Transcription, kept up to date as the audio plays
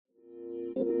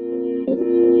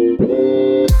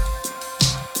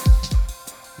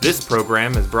This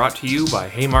program is brought to you by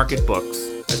Haymarket Books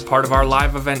as part of our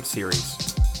live event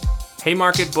series.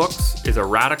 Haymarket Books is a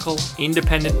radical,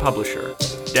 independent publisher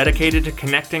dedicated to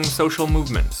connecting social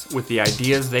movements with the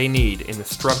ideas they need in the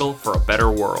struggle for a better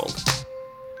world.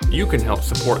 You can help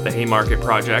support the Haymarket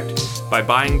Project by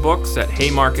buying books at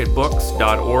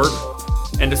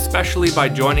haymarketbooks.org and especially by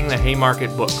joining the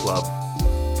Haymarket Book Club.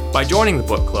 By joining the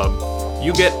book club,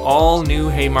 you get all new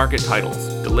Haymarket titles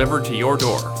delivered to your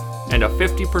door and a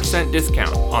 50%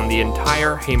 discount on the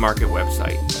entire Haymarket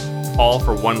website, all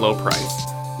for one low price.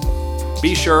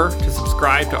 Be sure to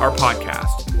subscribe to our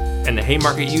podcast and the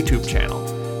Haymarket YouTube channel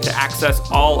to access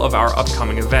all of our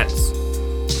upcoming events.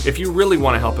 If you really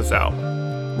want to help us out,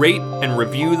 rate and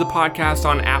review the podcast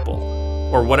on Apple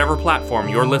or whatever platform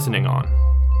you're listening on.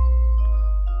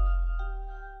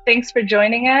 Thanks for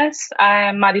joining us.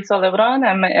 I'm Marisol Lebron.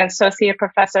 I'm an associate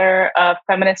professor of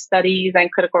feminist studies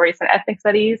and critical race and ethnic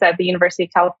studies at the University of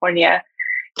California,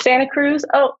 Santa Cruz.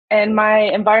 Oh, and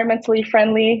my environmentally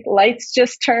friendly lights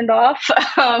just turned off.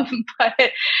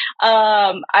 But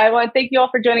I want to thank you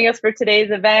all for joining us for today's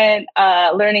event,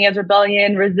 Learning as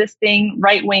Rebellion, Resisting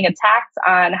Right-Wing Attacks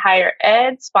on Higher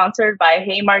Ed, sponsored by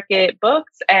Haymarket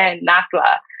Books and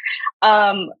NACLA.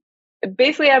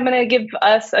 Basically, I'm going to give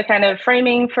us a kind of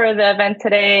framing for the event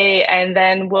today, and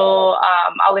then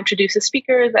I'll introduce the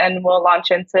speakers and we'll launch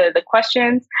into the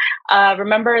questions.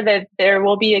 Remember that there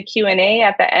will be a Q&A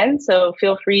at the end, so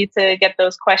feel free to get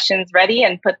those questions ready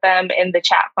and put them in the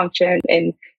chat function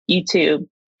in YouTube.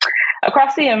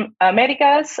 Across the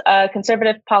Americas,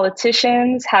 conservative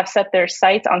politicians have set their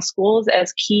sights on schools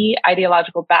as key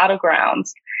ideological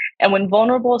battlegrounds. And when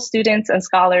vulnerable students and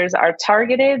scholars are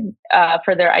targeted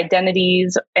for their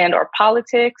identities and or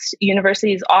politics,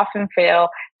 universities often fail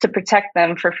to protect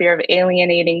them for fear of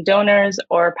alienating donors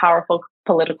or powerful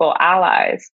political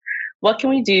allies. What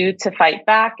can we do to fight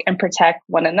back and protect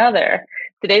one another?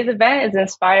 Today's event is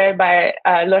inspired by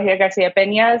Lorgia Garcia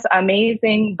Peña's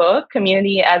amazing book,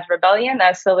 Community as Rebellion,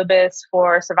 a syllabus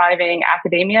for surviving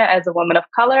academia as a woman of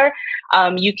color.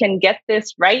 You can get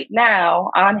this right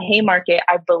now on Haymarket,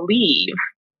 I believe,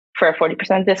 for a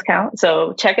 40% discount.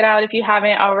 So check it out if you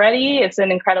haven't already. It's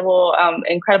an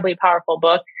incredibly powerful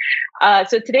book.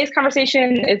 So today's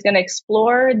conversation is going to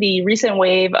explore the recent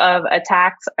wave of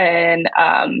attacks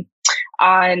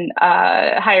on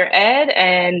higher ed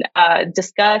and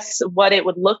discuss what it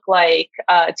would look like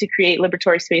to create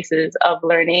liberatory spaces of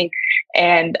learning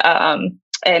and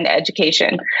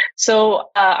education.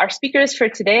 So our speakers for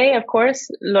today, of course,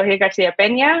 Lorgia Garcia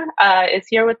Peña is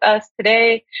here with us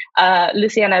today.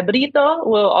 Luciana Brito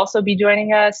will also be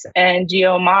joining us, and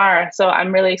Gio Mar. So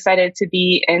I'm really excited to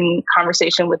be in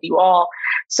conversation with you all.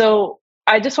 So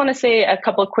I just want to say a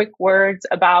couple of quick words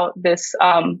about this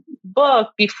book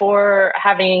before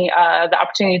having the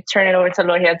opportunity to turn it over to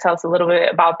Lorgia to tell us a little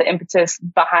bit about the impetus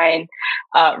behind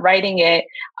writing it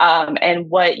and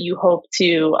what you hope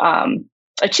to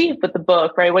achieve with the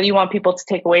book, right? What do you want people to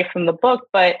take away from the book?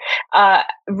 But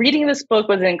reading this book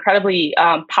was an incredibly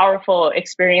powerful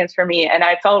experience for me. And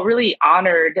I felt really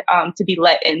honored to be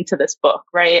let into this book,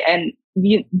 right? And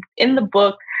in the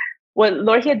book, what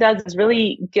Lorgia does is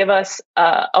really give us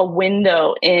a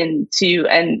window into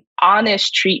an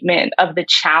honest treatment of the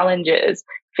challenges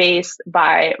faced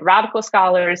by radical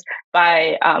scholars,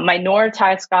 by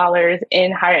minoritized scholars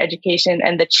in higher education,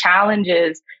 and the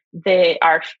challenges they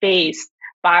are faced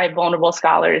by vulnerable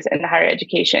scholars in higher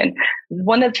education.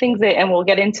 One of the things and we'll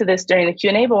get into this during the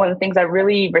Q&A, but one of the things I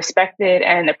really respected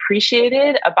and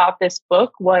appreciated about this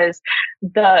book was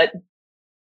the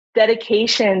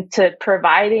dedication to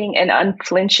providing an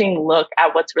unflinching look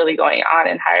at what's really going on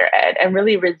in higher ed and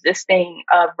really resisting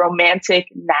a romantic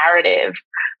narrative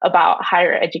about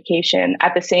higher education,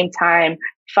 at the same time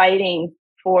fighting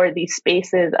for these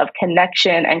spaces of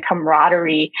connection and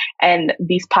camaraderie and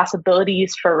these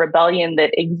possibilities for rebellion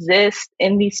that exist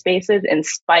in these spaces in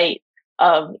spite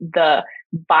of the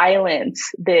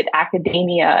violence that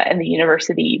academia and the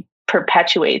university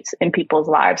perpetuates in people's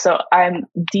lives. So I'm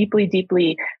deeply,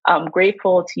 deeply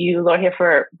grateful to you, Lorgia,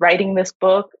 for writing this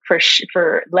book,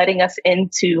 for letting us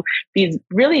into these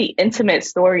really intimate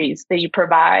stories that you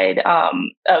provide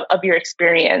of your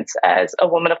experience as a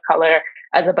woman of color,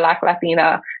 as a Black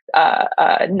Latina,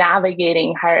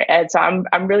 navigating higher ed. So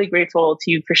I'm really grateful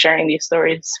to you for sharing these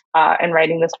stories and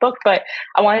writing this book. But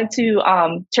I wanted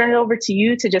to turn it over to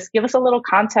you to just give us a little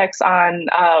context on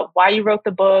why you wrote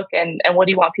the book and what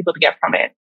do you want people to get from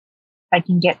it. I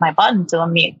can get my button to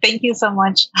unmute. Thank you so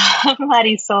much,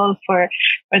 Marisol, for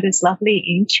this lovely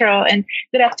intro. And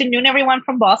good afternoon, everyone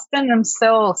from Boston. I'm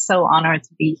so honored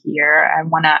to be here. I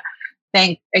want to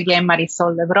thank again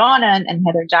Marisol Lebron and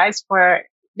Heather Giles for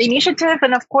the initiative,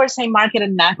 and of course, Haymarket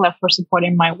and NACLA for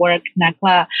supporting my work.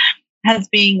 NACLA has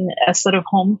been a sort of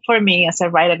home for me as a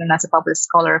writer and as a published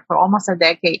scholar for almost a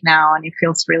decade now, and it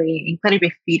feels really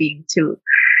incredibly fitting to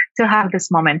have this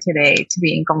moment today to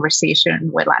be in conversation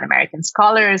with Latin American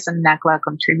scholars and NACLA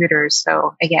contributors.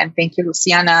 So again, thank you,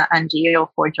 Luciana and Gio,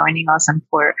 for joining us and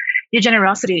for your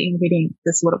generosity in reading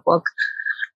this little book.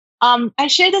 I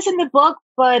share this in the book,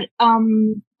 but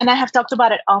and I have talked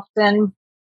about it often.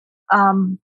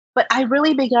 But I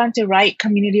really began to write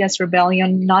Community as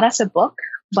Rebellion not as a book,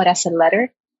 but as a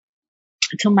letter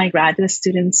to my graduate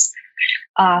students,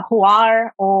 who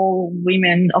are all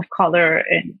women of color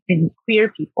and queer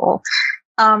people.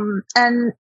 And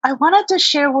I wanted to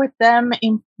share with them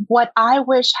in what I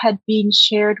wish had been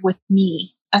shared with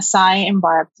me as I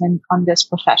embarked on this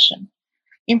profession.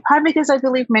 In part because I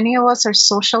believe many of us are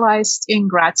socialized in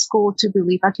grad school to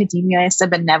believe academia is a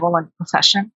benevolent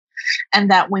profession and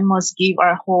that we must give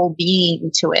our whole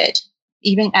being to it,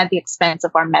 even at the expense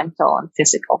of our mental and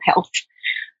physical health.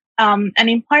 And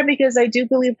in part because I do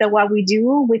believe that what we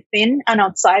do within and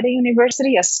outside the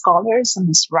university as scholars and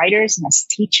as writers and as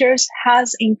teachers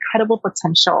has incredible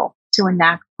potential to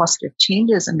enact positive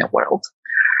changes in the world.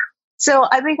 So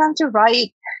I began to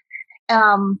write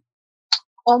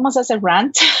almost as a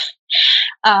rant.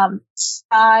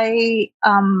 I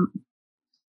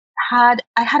had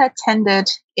attended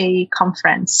a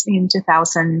conference in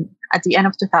 2000 at the end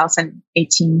of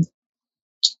 2018.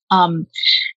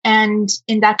 And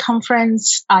in that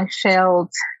conference, I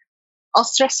felt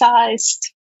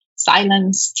ostracized,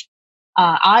 silenced.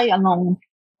 I, along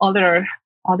other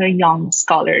young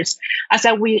scholars, as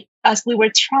we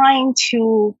were trying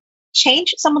to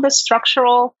change some of the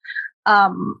structural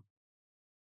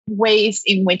ways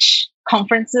in which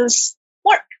conferences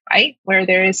work, right? Where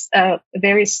there is a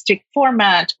very strict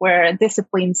format, where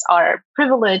disciplines are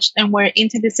privileged, and where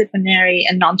interdisciplinary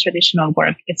and non-traditional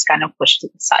work is kind of pushed to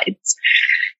the sides.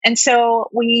 And so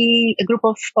a group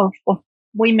of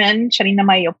women, Sharina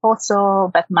Mayo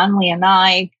Pozo, Beth Manley, and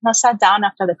I, sat down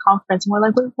after the conference and we're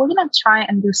like, we're going to try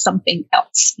and do something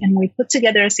else. And we put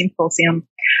together a symposium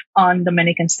on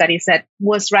Dominican studies that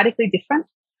was radically different,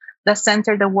 that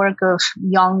centered the work of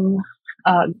young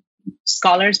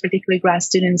scholars, particularly grad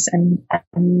students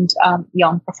and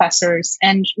young professors.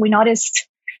 And we noticed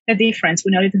the difference.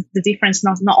 We noticed the difference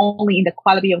not only in the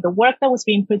quality of the work that was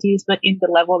being produced, but in the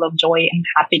level of joy and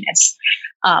happiness.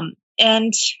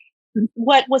 And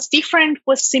what was different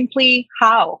was simply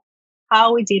how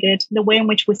we did it, the way in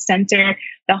which we center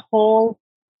the whole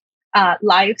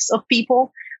lives of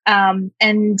people,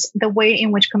 and the way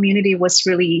in which community was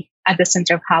really at the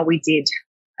center of how we did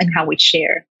and how we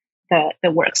share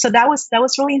the work. So that was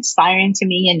really inspiring to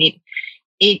me,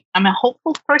 and I'm a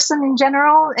hopeful person in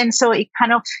general, and so it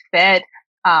kind of fed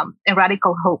a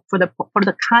radical hope for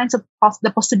the kinds of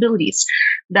the possibilities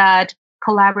that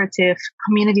collaborative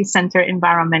community-centered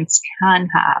environments can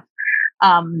have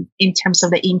in terms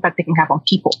of the impact they can have on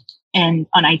people and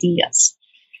on ideas.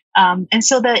 And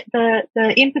so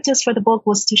the impetus for the book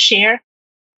was to share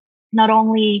not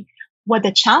only what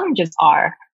the challenges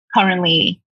are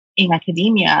currently in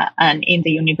academia and in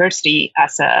the university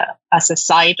as a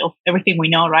site of everything we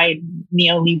know, right?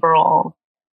 Neoliberal,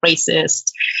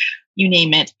 racist, you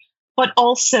name it, but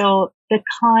also the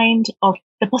kind of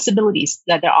the possibilities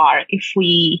that there are if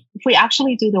we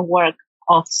actually do the work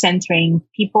of centering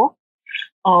people,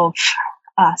 of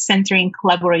centering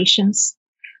collaborations,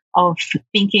 of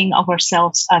thinking of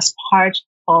ourselves as part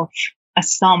of a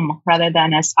sum rather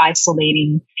than as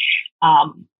isolating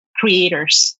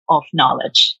creators of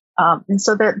knowledge. And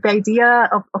so the idea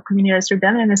of Community as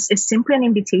Rebellion is simply an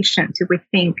invitation to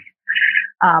rethink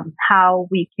how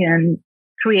we can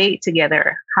create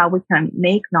together, how we can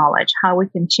make knowledge, how we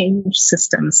can change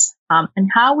systems, and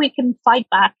how we can fight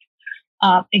back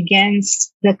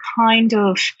against the kind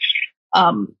of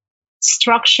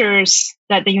structures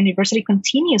that the university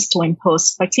continues to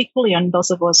impose, particularly on those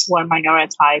of us who are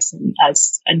minoritized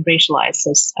and racialized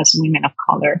as women of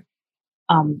color,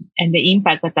 and the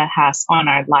impact that has on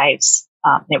our lives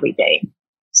every day.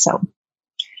 So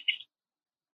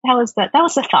that was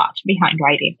the thought behind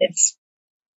writing this.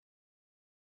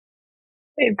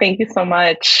 Thank you so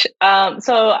much.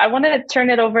 So I want to turn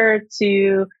it over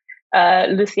to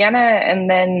Luciana and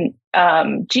then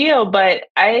Gio, but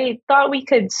I thought we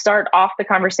could start off the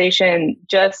conversation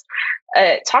just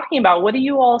talking about what do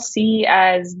you all see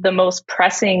as the most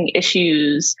pressing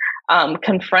issues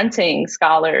confronting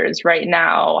scholars right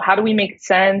now? How do we make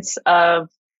sense of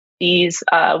these?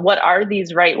 What are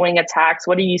these right-wing attacks?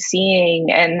 What are you seeing?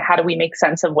 And how do we make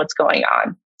sense of what's going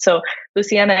on? So,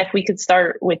 Luciana, if we could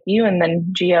start with you and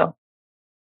then Gio.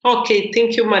 Okay,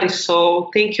 thank you,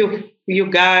 Marisol. Thank you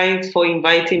guys for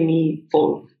inviting me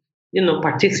for,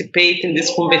 participate in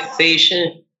this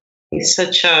conversation. It's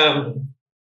such a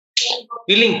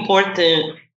really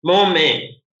important moment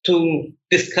to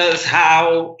discuss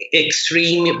how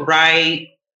extreme right,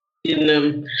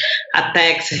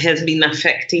 attacks has been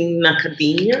affecting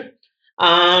academia.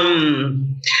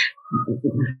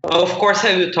 Of course,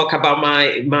 I will talk about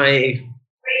my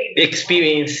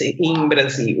experience in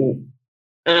Brazil.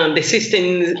 The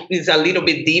system is a little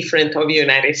bit different of the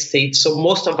United States. So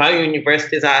most of our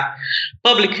universities are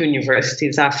public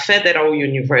universities, are federal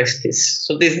universities.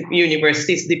 So these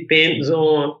universities depend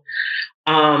on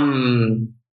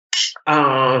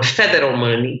federal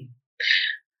money.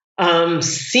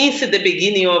 Since the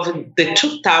beginning of the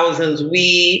 2000s,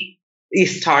 we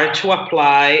start to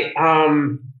apply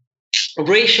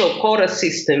racial quota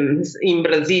systems in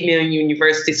Brazilian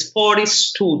universities for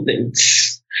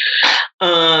students.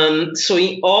 So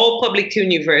in all public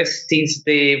universities,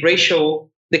 the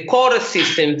quota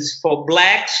systems for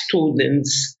Black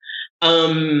students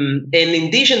and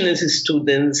indigenous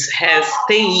students has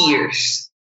 10 years.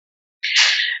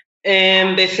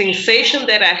 And the sensation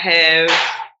that I have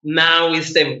now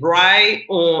is that right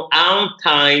on our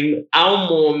time, our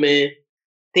moment,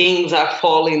 things are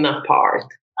falling apart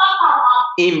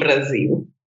in Brazil.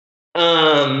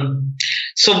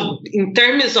 So in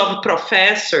terms of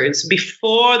professors,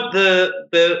 before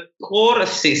the quota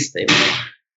system,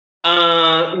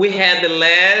 we had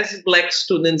less Black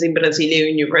students in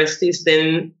Brazilian universities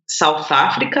than South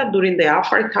Africa during the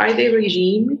apartheid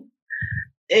regime.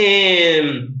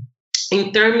 And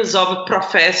in terms of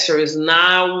professors,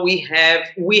 now we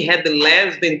had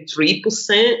less than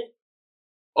 3%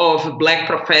 of Black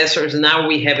professors. Now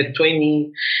we have I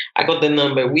got the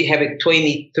number, we have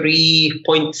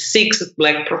 23.6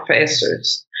 Black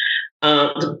professors,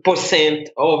 percent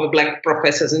of Black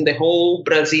professors in the whole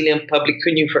Brazilian public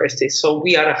university. So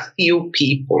we are a few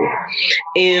people.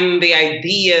 And the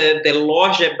idea that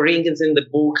Loja brings in the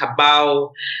book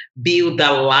about build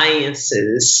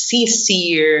alliances,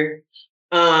 sincere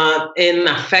and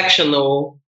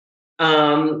affectional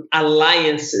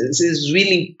alliances is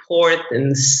really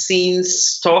important,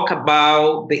 since talk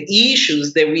about the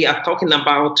issues that we are talking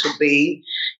about today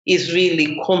is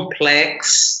really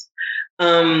complex.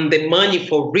 The money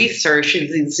for research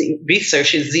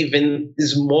is even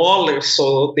smaller,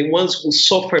 so the ones who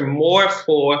suffer more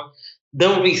for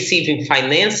don't receiving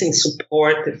financing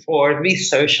support for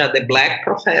research are the Black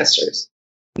professors,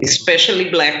 especially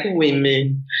Black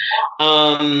women.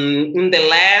 In the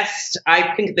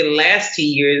last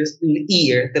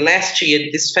year,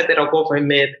 this federal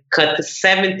government cut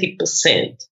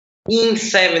 70%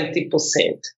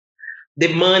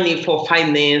 the money for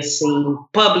financing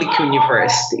public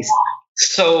universities.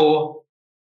 So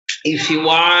if you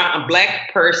are a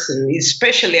Black person,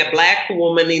 especially a Black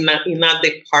woman in a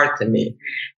department,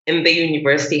 and the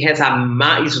university has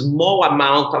a small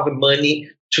amount of money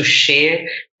to share,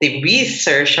 the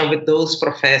research of those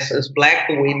professors, Black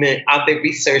women, are the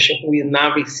researchers who will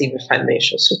not receive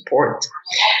financial support.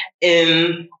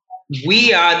 And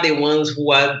we are the ones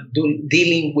who are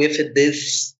dealing with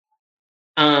this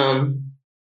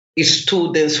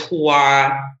students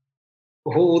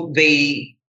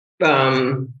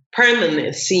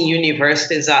permanency in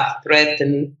universities are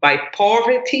threatened by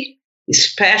poverty,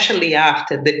 especially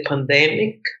after the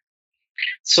pandemic.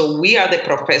 So we are the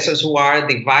professors who are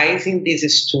advising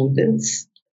these students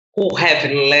who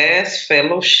have less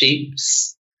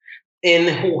fellowships and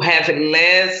who have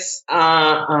less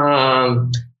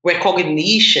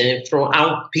recognition from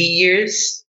our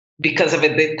peers because of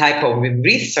the type of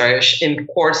research and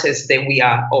courses that we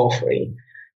are offering.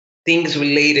 Things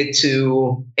related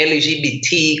to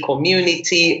LGBT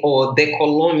community or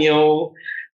decolonial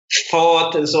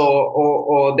thoughts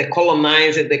or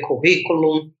decolonize the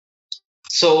curriculum.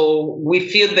 So we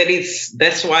feel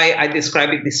that's why I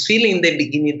described it, this feeling in the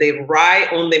beginning, that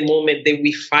right on the moment that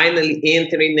we finally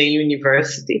enter in the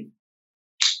university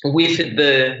with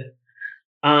the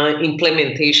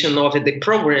implementation of the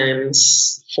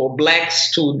programs for Black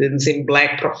students and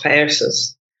Black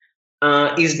professors,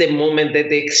 is the moment that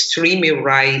the extreme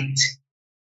right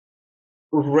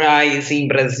rise in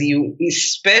Brazil,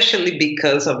 especially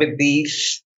because of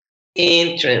this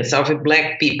entrance of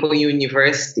Black people in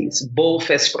universities, both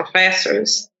as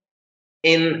professors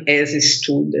and as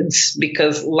students.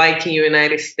 Because like in the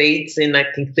United States, and I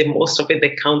think the most of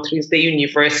the countries, the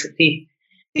university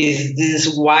is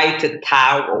this white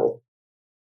towel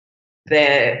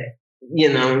that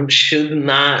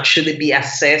should it be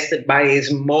assessed by a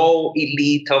small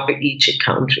elite of each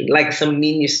country, like some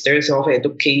ministers of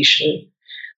education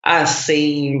are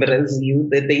saying in Brazil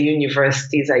that the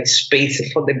universities are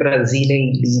space for the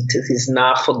Brazilian elite. It is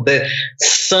not for the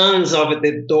sons of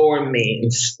the doormen,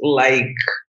 like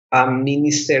a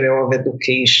Minister of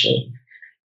Education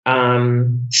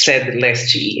said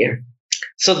last year.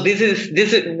 So this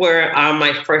is where are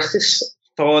my first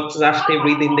thoughts after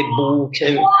reading the book,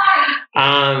 and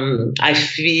I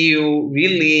feel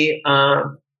really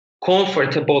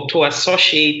comfortable to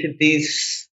associate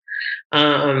this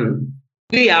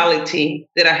reality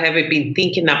that I have been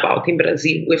thinking about in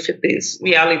Brazil with this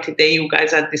reality that you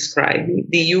guys are describing,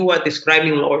 that you are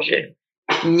describing, Lorgia,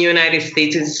 in the United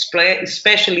States,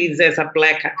 especially as a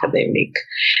Black academic.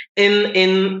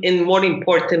 And more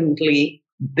importantly,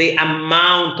 the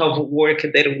amount of work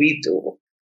that we do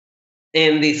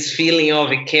and this feeling of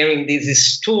carrying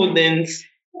these students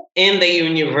and the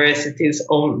universities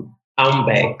on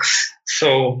backs.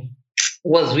 So it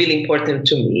was really important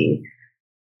to me.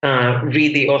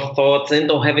 Read your thoughts and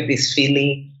don't have this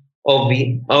feeling of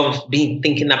being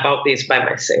thinking about this by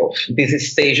myself,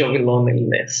 this stage of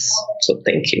loneliness. So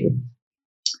thank you.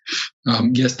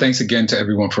 Yes, thanks again to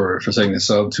everyone for setting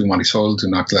this up, to Marisol, to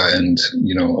Nakhla, and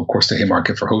of course to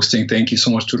Haymarket for hosting. Thank you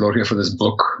so much to Lorgia for this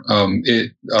book.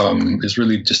 It is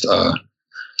really just a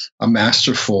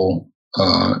masterful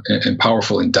and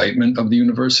powerful indictment of the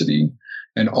university.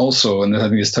 And also, and I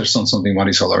think this touched on something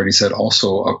Marisol already said,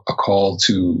 also a call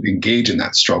to engage in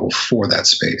that struggle for that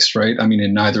space, right? I mean,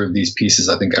 in neither of these pieces,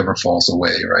 I think, ever falls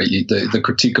away, right? The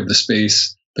critique of the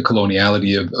space, the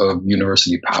coloniality of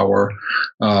university power,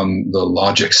 the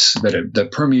logics that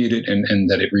permeate it and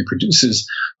that it reproduces,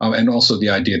 and also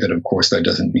the idea that, of course, that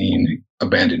doesn't mean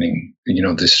abandoning,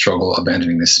 this struggle,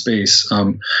 abandoning this space.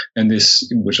 And this,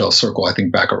 which I'll circle, I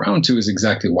think, back around to, is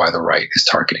exactly why the right is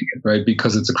targeting it, right?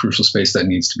 Because it's a crucial space that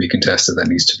needs to be contested, that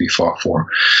needs to be fought for.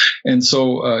 And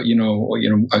so, I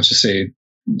just say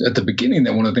at the beginning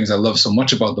that one of the things I love so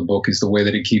much about the book is the way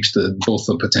that it keeps both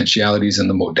the potentialities and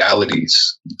the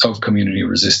modalities of community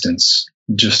resistance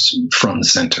just front and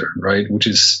center, right? Which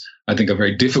is, I think, a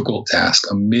very difficult task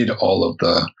amid all of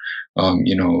the,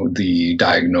 the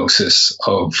diagnosis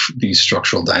of these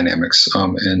structural dynamics.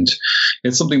 And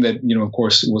it's something that, of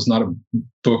course, was not a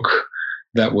book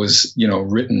that was,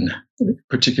 written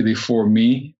particularly for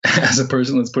me as a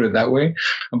person, let's put it that way,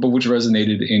 but which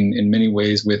resonated in many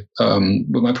ways with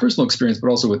my personal experience, but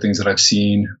also with things that I've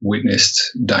seen,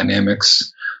 witnessed,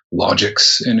 dynamics,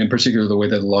 logics, and in particular, the way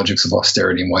that the logics of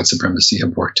austerity and white supremacy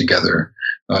have worked together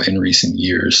in recent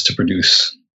years to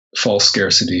produce false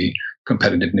scarcity,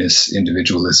 competitiveness,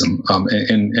 individualism.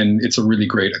 And it's a really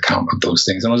great account of those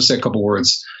things. And I'll just say a couple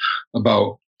words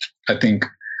about, I think,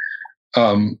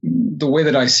 the way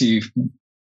that I see,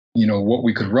 what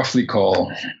we could roughly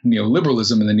call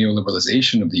neoliberalism and the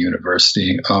neoliberalization of the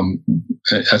university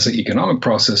as an economic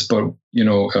process, but,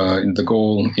 the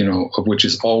goal, of which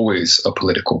is always a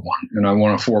political one. And I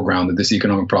want to foreground that this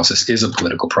economic process is a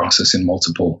political process in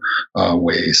multiple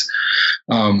ways.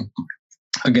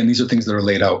 Again, these are things that are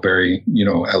laid out very,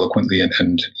 eloquently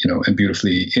and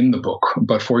beautifully in the book.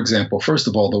 But for example, first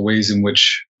of all, the ways in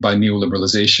which by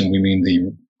neoliberalization, we mean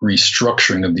the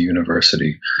restructuring of the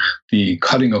university, the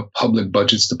cutting of public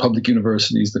budgets to public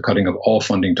universities, the cutting of all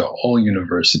funding to all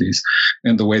universities,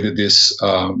 and the way that this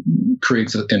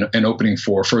creates an opening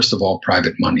for, first of all,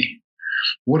 private money.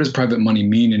 What does private money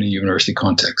mean in a university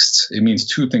context? It means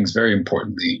two things very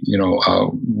importantly,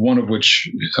 one of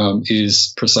which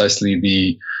is precisely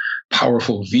the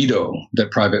powerful veto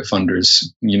that private funders,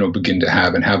 begin to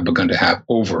have and have begun to have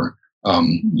over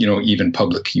even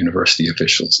public university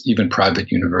officials, even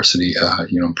private university,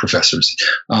 professors,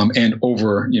 and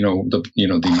over,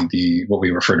 the what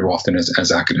we refer to often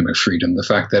as academic freedom. The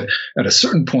fact that at a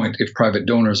certain point, if private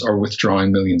donors are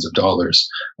withdrawing millions of dollars,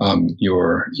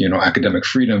 your, academic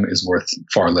freedom is worth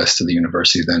far less to the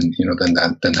university than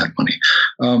that money.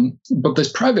 But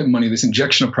this private money, this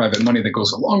injection of private money that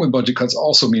goes along with budget cuts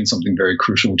also means something very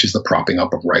crucial, which is the propping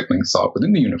up of right-wing thought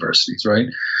within the universities, right?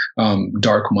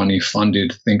 Dark money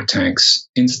funded think tanks,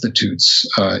 institutes,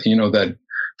 that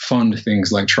fund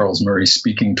things like Charles Murray's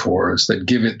speaking tours, that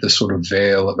give it the sort of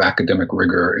veil of academic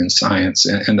rigor in science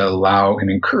and that allow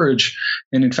and encourage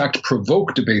and in fact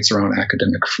provoke debates around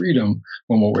academic freedom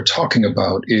when what we're talking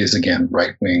about is, again,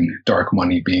 right-wing dark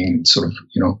money being sort of,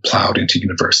 plowed into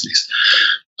universities.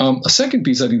 A second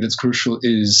piece I think that's crucial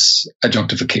is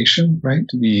adjunctification, right?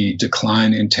 The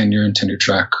decline in tenure and tenure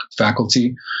track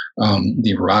faculty,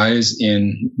 the rise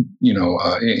in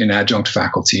adjunct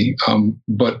faculty.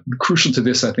 But crucial to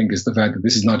this, I think, is the fact that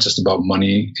this is not just about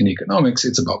money and economics,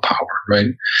 it's about power,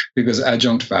 right? Because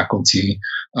adjunct faculty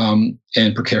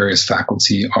and precarious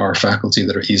faculty are faculty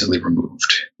that are easily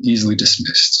removed, easily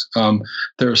dismissed.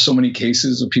 There are so many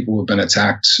cases of people who have been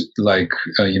attacked, like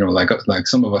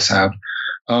some of us have,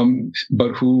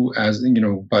 but who, as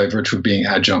by virtue of being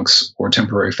adjuncts or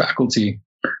temporary faculty,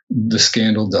 the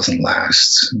scandal doesn't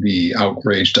last, the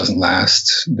outrage doesn't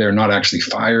last. They're not actually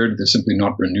fired; they're simply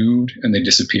not renewed, and they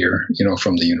disappear,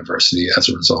 from the university as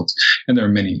a result. And there are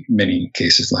many, many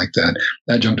cases like that.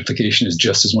 Adjunctification is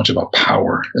just as much about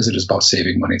power as it is about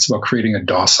saving money. It's about creating a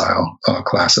docile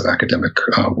class of academic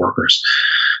workers.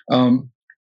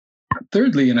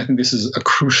 Thirdly, and I think this is a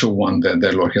crucial one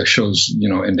that Lorgia shows,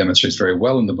 and demonstrates very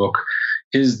well in the book,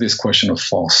 is this question of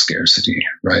false scarcity,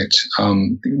 right?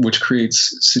 Which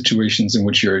creates situations in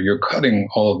which you're cutting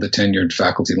all of the tenured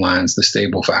faculty lines, the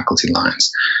stable faculty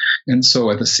lines. And so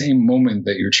at the same moment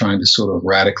that you're trying to sort of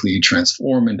radically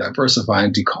transform and diversify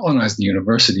and decolonize the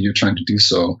university, you're trying to do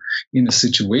so in a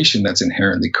situation that's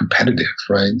inherently competitive,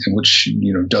 right? In which,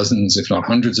 dozens, if not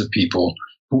hundreds of people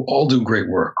who all do great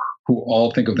work, who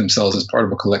all think of themselves as part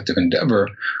of a collective endeavor,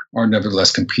 are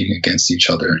nevertheless competing against each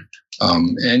other.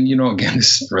 Again,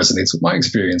 this resonates with my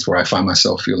experience, where I find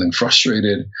myself feeling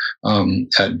frustrated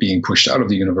at being pushed out of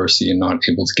the university and not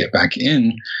able to get back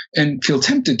in, and feel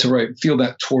tempted to feel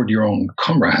that toward your own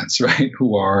comrades, right,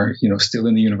 who are, still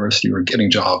in the university or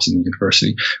getting jobs in the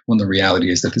university, when the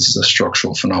reality is that this is a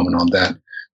structural phenomenon that,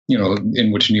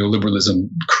 in which neoliberalism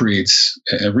creates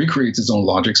and recreates its own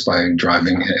logics by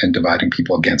driving and dividing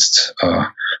people against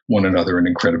one another in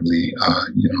incredibly,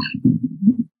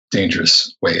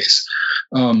 dangerous ways.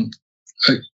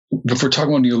 If we're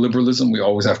talking about neoliberalism, we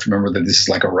always have to remember that this is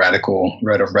like a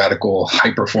radical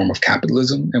hyper form of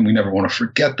capitalism. And we never want to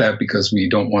forget that, because we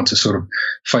don't want to sort of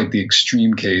fight the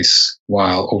extreme case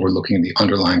while overlooking the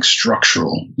underlying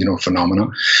structural, phenomena.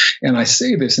 And I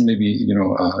say this, and maybe,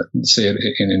 say it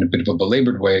in a bit of a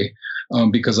belabored way,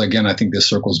 because again, I think this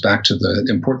circles back to the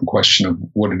important question of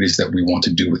what it is that we want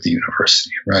to do with the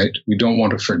university, right? We don't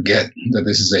want to forget that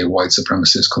this is a white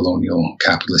supremacist colonial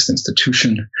capitalist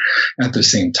institution. At the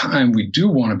same time, we do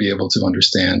want to be able to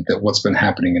understand that what's been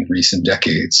happening in recent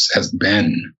decades has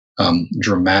been a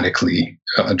dramatic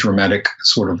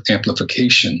sort of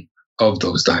amplification of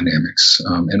those dynamics,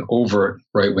 an overt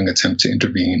right-wing attempt to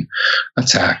intervene,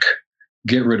 attack,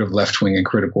 get rid of left-wing and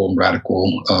critical and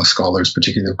radical scholars,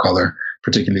 particularly of color,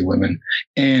 particularly women,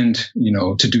 and,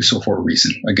 to do so for a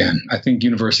reason. Again, I think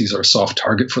universities are a soft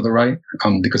target for the right,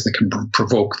 because they can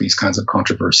provoke these kinds of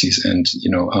controversies and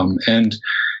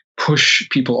push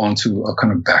people onto a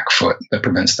kind of back foot that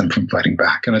prevents them from fighting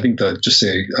back. And I think that, just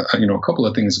say, a couple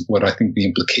of things, what I think the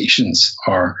implications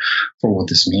are for what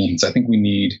this means. I think we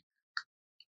need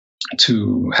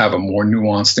to have a more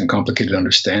nuanced and complicated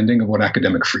understanding of what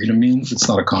academic freedom means. It's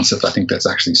not a concept I think that's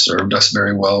actually served us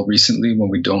very well recently, when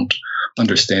we don't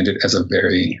understand it as a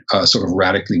very sort of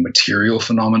radically material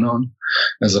phenomenon,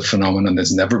 as a phenomenon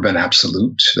that's never been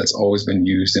absolute, that's always been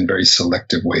used in very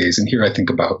selective ways. And here I think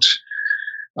about,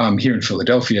 here in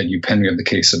Philadelphia at UPenn, we have the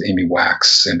case of Amy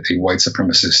Wax, and a white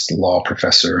supremacist law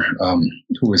professor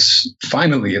who is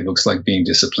finally, it looks like, being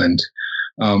disciplined,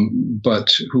 but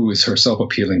who is herself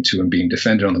appealing to and being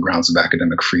defended on the grounds of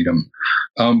academic freedom.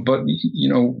 But,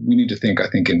 we need to think, I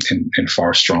think, in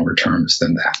far stronger terms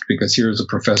than that, because here is a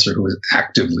professor who is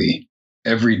actively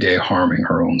every day harming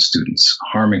her own students,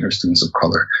 harming her students of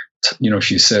color.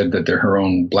 She said that her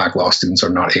own Black law students are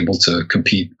not able to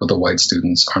compete with the white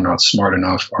students, are not smart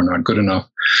enough, are not good enough.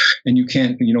 And you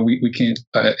can't, we can't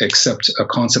accept a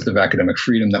concept of academic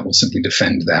freedom that will simply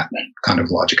defend that kind of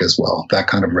logic as well, that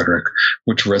kind of rhetoric,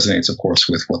 which resonates, of course,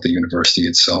 with what the university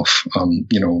itself,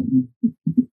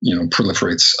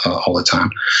 proliferates all the time.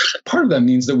 Part of that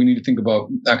means that we need to think about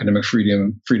academic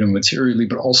freedom materially,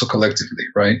 but also collectively,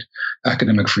 right?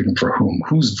 Academic freedom for whom?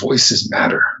 Whose voices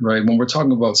matter, right? When we're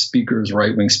talking about speakers,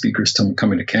 right-wing speakers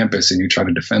coming to campus, and you try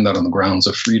to defend that on the grounds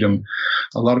of freedom,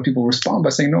 a lot of people respond by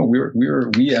saying, no,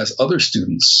 we as other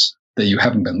students that you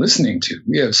haven't been listening to,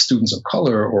 we have students of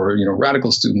color, or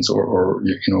radical students, or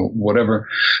whatever,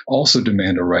 also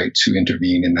demand a right to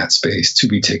intervene in that space, to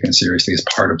be taken seriously as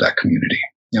part of that community.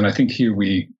 And I think here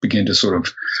we begin to sort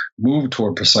of move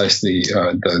toward precisely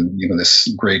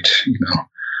this great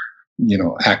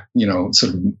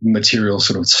sort of material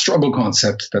sort of struggle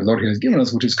concept that Lorgia has given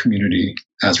us, which is community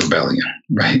as rebellion,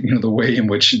 right? The way in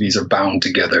which these are bound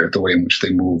together, the way in which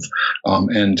they move,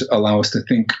 and allow us to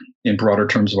think in broader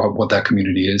terms about what that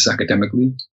community is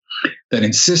academically, that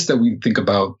insists that we think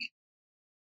about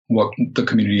what the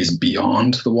community is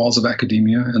beyond the walls of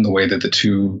academia, and the way that the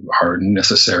two are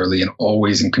necessarily and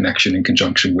always in connection, in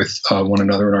conjunction with one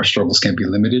another, and our struggles can't be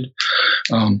limited.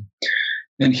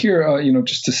 And here,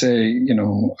 just to say,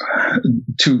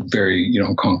 two very,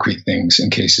 concrete things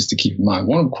and cases to keep in mind.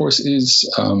 One, of course, is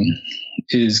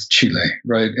Chile,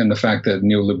 right? And the fact that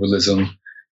neoliberalism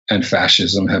and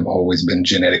fascism have always been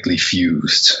genetically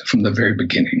fused from the very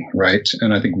beginning, right?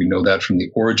 And I think we know that from the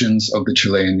origins of the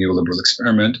Chilean neoliberal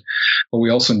experiment. But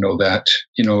we also know that,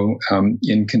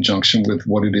 in conjunction with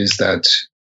what it is that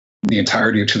the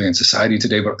entirety of Chilean society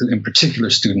today, but in particular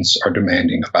students, are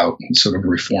demanding about sort of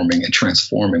reforming and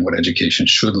transforming what education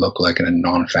should look like in a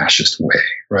non-fascist way,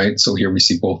 right? So here we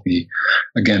see both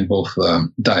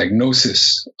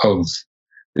diagnosis of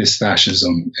this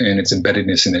fascism and its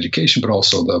embeddedness in education, but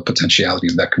also the potentiality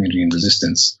of that community and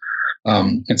resistance.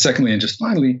 And secondly, and just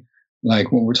finally,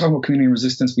 like when we're talking about community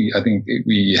resistance, I think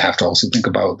we have to also think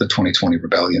about the 2020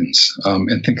 rebellions,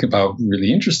 and think about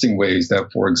really interesting ways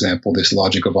that, for example, this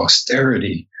logic of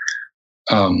austerity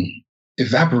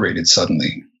evaporated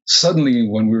suddenly. Suddenly,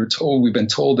 when we've been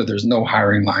told that there's no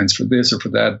hiring lines for this or for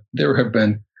that, there have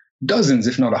been dozens,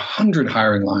 if not 100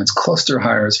 hiring lines, cluster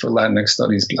hires for Latinx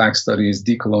studies, Black studies,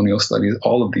 decolonial studies,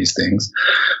 all of these things.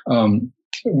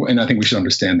 And I think we should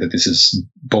understand that this is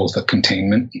both a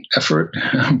containment effort,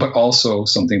 but also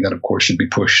something that, of course, should be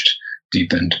pushed,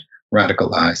 deepened,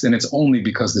 radicalized. And it's only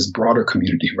because this broader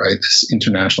community, right, this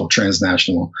international,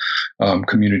 transnational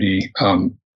community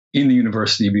in the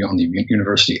university, beyond the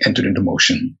university, entered into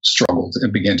motion, struggled,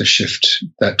 and began to shift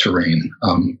that terrain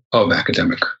of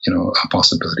academic,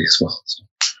 possibility as well. So.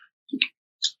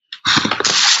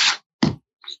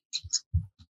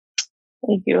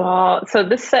 Thank you all. So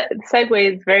this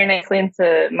segues very nicely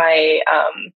into my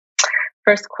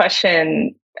first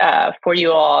question for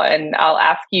you all, and I'll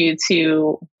ask you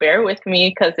to bear with me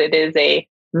because it is a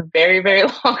very, very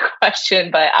long question,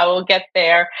 but I will get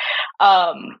there.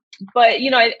 But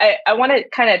I want to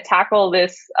kind of tackle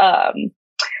this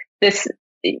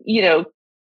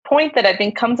point that I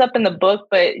think comes up in the book,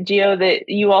 but Gio, that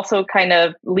you also kind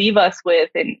of leave us with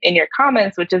in your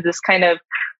comments, which is this kind of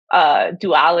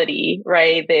duality,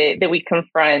 right, that we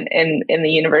confront in the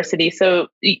university. So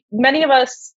many of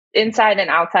us inside and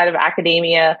outside of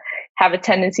academia have a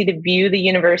tendency to view the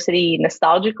university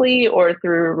nostalgically or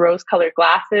through rose-colored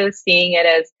glasses, seeing it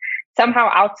as somehow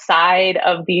outside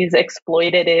of these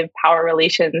exploitative power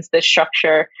relations that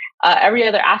structure every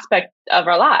other aspect of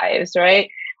our lives, right?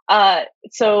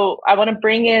 So I want to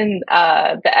bring in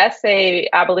the essay,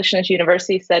 Abolitionist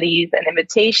University Studies, an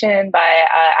Invitation by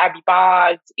Abby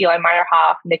Boggs, Eli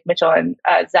Meyerhoff, Nick Mitchell, and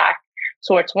Zach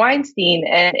Swartz-Weinstein.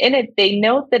 And in it, they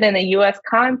note that in a U.S.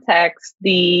 context,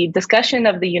 the discussion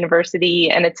of the university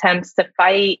and attempts to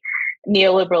fight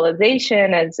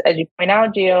neoliberalization, as you point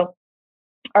out, Gio,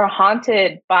 are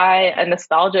haunted by a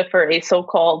nostalgia for a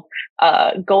so-called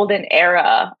golden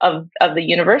era of the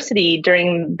university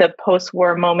during the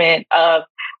post-war moment of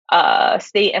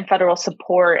state and federal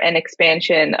support and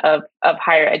expansion of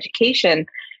higher education.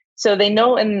 So they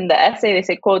note in the essay, they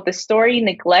say, quote, "The story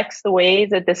neglects the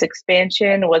ways that this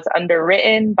expansion was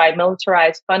underwritten by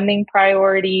militarized funding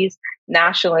priorities,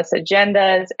 nationalist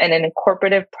agendas, and an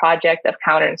incorporative project of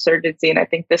counterinsurgency." And I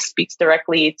think this speaks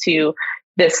directly to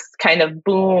this kind of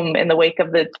boom in the wake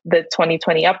of the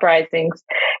 2020 uprisings.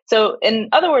 So in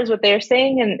other words, what they're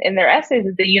saying in their essays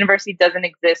is the university doesn't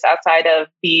exist outside of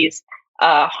these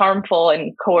harmful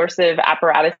and coercive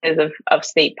apparatuses of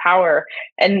state power.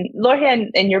 And Lorgia,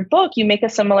 in your book, you make a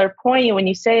similar point when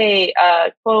you say,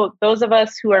 quote, "Those of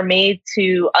us who are made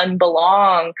to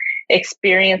unbelong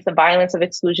experience the violence of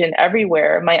exclusion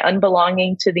everywhere. My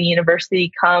unbelonging to the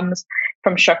university comes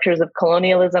from structures of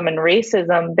colonialism and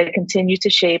racism that continue to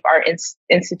shape our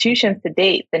institutions to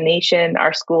date, the nation,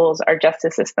 our schools, our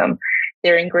justice system.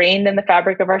 They're ingrained in the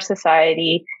fabric of our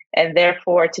society, and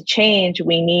therefore to change,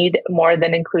 we need more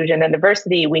than inclusion and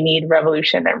diversity. We need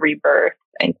revolution and rebirth,"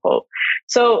 end quote.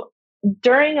 So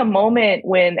during a moment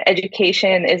when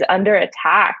education is under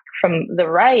attack from the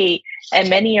right, and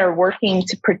many are working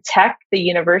to protect the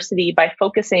university by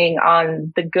focusing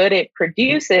on the good it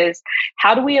produces.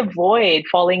 How do we avoid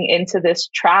falling into this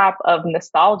trap of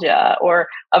nostalgia or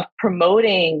of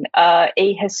promoting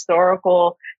a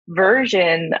historical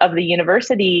version of the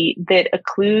university that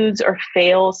occludes or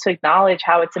fails to acknowledge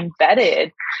how it's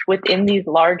embedded within these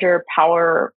larger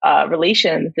power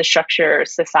relations, the structure,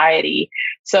 society?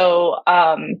 So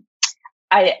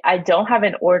I don't have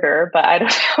an order, but I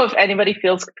don't know if anybody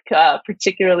feels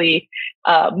particularly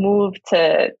moved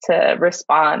to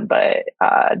respond, but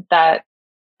that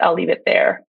I'll leave it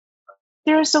there.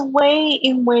 There's a way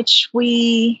in which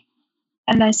we,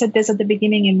 and I said this at the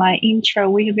beginning in my intro,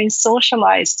 we have been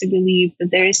socialized to believe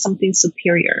that there is something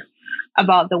superior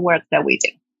about the work that we do.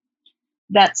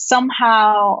 That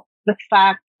somehow the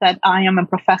fact that I am a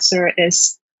professor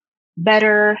is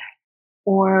better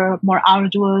or more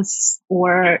arduous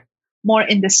or more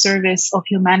in the service of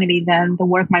humanity than the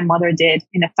work my mother did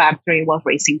in a factory while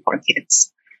raising 4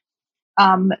 kids.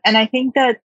 And I think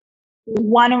that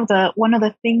one of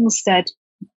the things that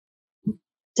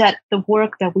the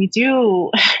work that we do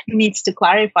needs to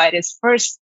clarify is,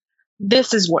 first,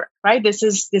 this is work, right? This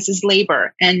is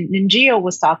labor. And Gio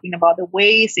was talking about the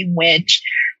ways in which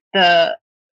the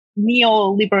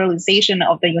neoliberalization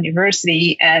of the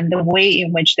university and the way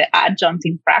in which the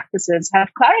adjuncting practices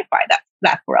have clarified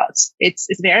that for us. It's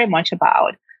very much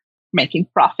about making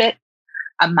profit,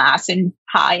 amassing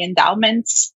high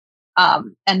endowments,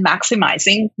 and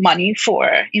maximizing money for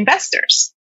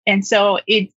investors. And so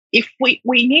if we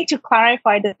need to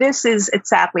clarify that this is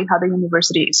exactly how the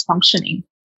university is functioning,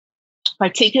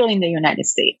 particularly in the United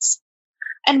States.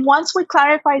 And once we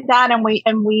clarify that and we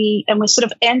sort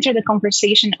of enter the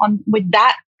conversation with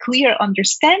that clear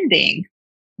understanding,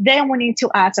 then we need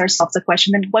to ask ourselves the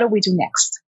question, then what do we do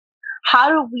next? How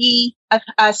do we,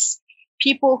 as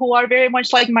people who are very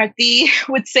much like Martí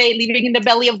would say, living in the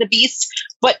belly of the beast,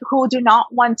 but who do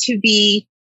not want to be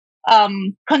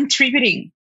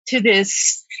contributing to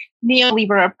this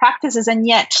neoliberal practices, and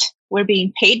yet we're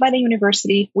being paid by the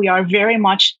university. We are very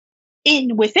much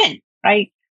within,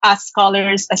 right? As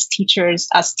scholars, as teachers,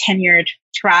 as tenured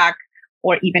track,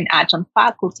 or even adjunct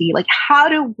faculty. Like, how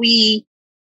do we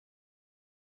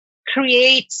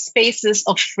create spaces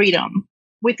of freedom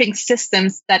within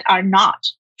systems that are not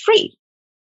free?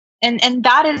 And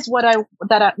that is what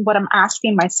I'm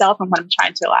asking myself and what I'm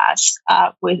trying to ask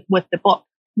with the book.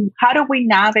 How do we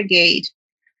navigate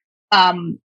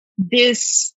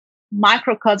this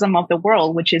microcosm of the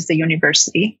world, which is the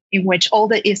university, in which all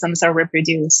the isms are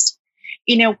reproduced,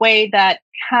 in a way that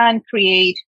can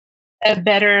create a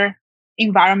better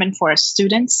environment for our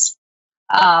students,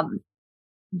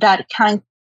 that can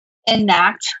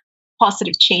enact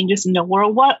positive changes in the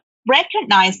world,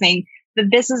 recognizing that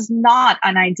this is not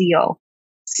an ideal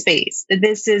space, that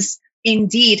this is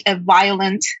indeed a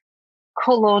violent,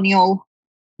 colonial,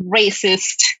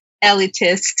 racist,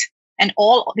 elitist, and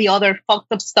all the other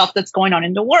fucked up stuff that's going on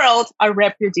in the world are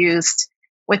reproduced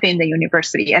within the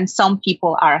university. And some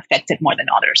people are affected more than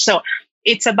others. So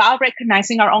it's about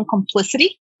recognizing our own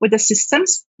complicity with the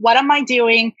systems. What am I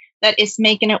doing that is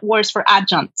making it worse for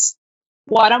adjuncts?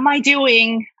 What am I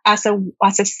doing as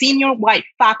a senior white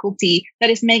faculty that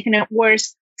is making it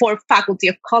worse for faculty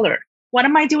of color? What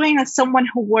am I doing as someone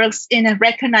who works in a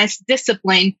recognized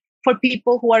discipline for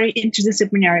people who are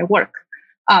interdisciplinary work?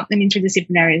 Who are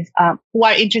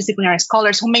interdisciplinary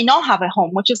scholars who may not have a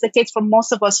home, which is the case for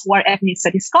most of us who are ethnic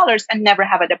studies scholars and never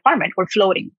have a department. We're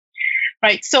floating,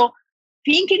 right? So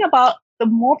thinking about the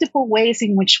multiple ways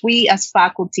in which we as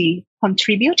faculty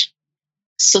contribute,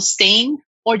 sustain,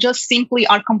 or just simply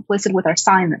are complicit with our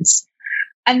silence.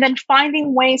 And then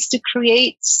finding ways to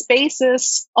create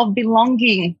spaces of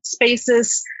belonging,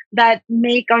 spaces that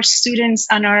make our students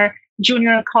and our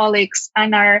junior colleagues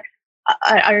and our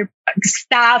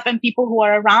staff and people who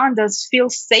are around us feel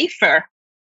safer.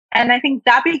 And I think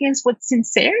that begins with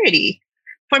sincerity.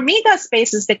 For me, that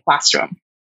space is the classroom.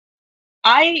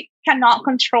 I cannot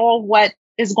control what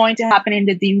is going to happen in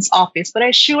the dean's office, but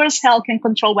I sure as hell can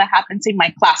control what happens in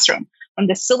my classroom, from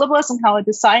the syllabus and how I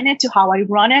design it, to how I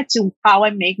run it, to how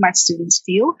I make my students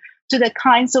feel, to the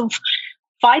kinds of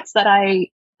fights that I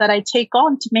take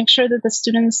on to make sure that the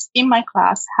students in my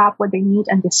class have what they need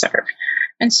and deserve.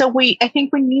 And so I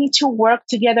think we need to work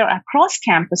together across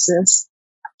campuses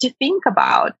to think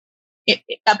about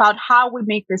how we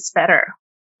make this better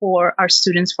for our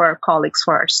students, for our colleagues,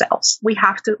 for ourselves. We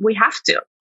have to.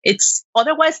 It's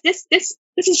otherwise this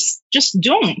is just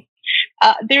doom.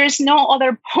 There is no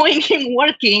other point in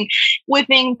working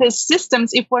within the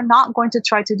systems if we're not going to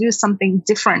try to do something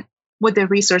different with the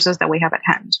resources that we have at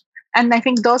hand. And I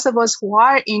think those of us who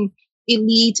are in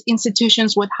elite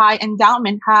institutions with high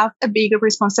endowment have a bigger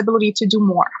responsibility to do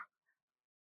more.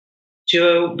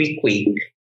 To be quick.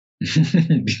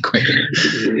 Be quick.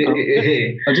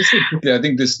 I just I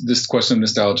think this question of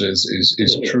nostalgia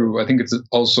is true. I think it's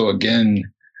also, again,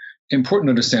 important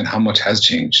to understand how much has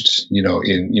changed, since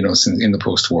in the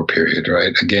post-war period,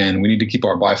 right? Again, we need to keep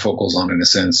our bifocals on, in a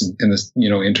sense,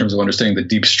 in terms of understanding the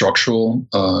deep structural,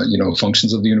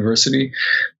 functions of the university,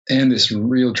 and this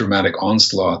real dramatic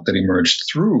onslaught that emerged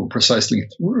precisely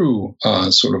through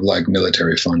sort of like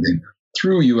military funding,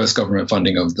 through U.S. government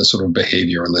funding of the sort of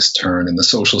behavioralist turn and the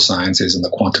social sciences and the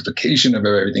quantification of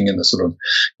everything and the sort of,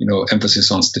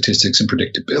 emphasis on statistics and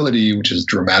predictability, which has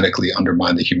dramatically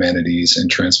undermined the humanities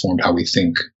and transformed how we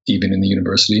think, even in the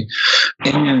university.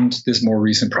 And this more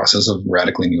recent process of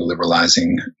radically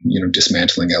neoliberalizing,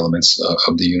 dismantling elements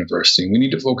of the university. We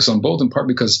need to focus on both, in part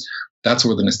because that's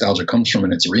where the nostalgia comes from,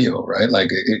 and it's real, right?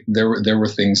 Like there were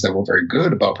things that were very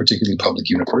good about particularly public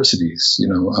universities.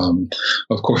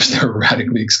 Of course, they're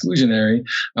radically exclusionary,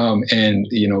 and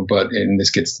this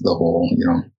gets to the whole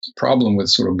problem with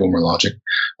sort of boomer logic.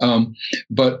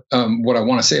 But what I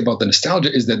want to say about the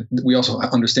nostalgia is that we also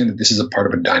understand that this is a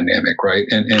part of a dynamic, right?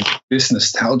 And this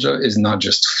nostalgia is not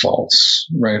just false,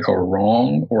 right, or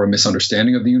wrong, or a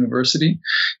misunderstanding of the university.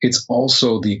 It's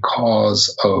also the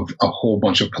cause of a whole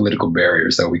bunch of political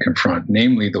barriers that we confront,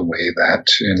 namely the way that,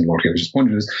 and Lord Hill just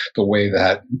pointed to this, the way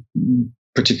that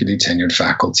particularly tenured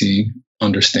faculty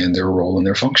understand their role and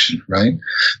their function, right?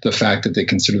 The fact that they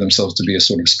consider themselves to be a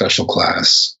sort of special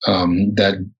class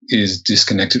that is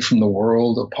disconnected from the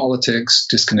world of politics,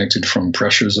 disconnected from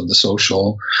pressures of the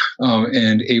social,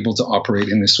 and able to operate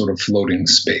in this sort of floating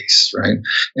space, right?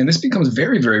 And this becomes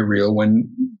very, very real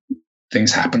when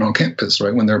things happen on campus,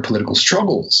 right? When there are political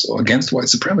struggles against white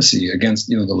supremacy, against,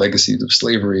 the legacies of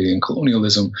slavery and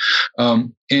colonialism.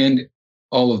 And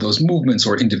all of those movements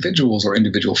or individuals or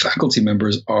individual faculty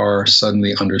members are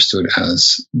suddenly understood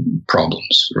as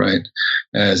problems, right?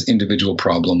 As individual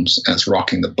problems, as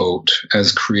rocking the boat,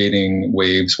 as creating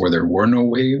waves where there were no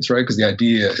waves, right? Because the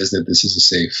idea is that this is a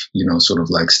safe, sort of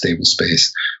like stable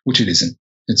space, which it isn't.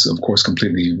 It's, of course,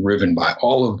 completely riven by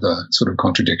all of the sort of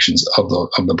contradictions of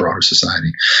the broader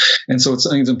society. And so I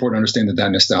think it's important to understand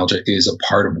that nostalgia is a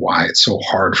part of why it's so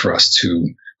hard for us to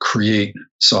create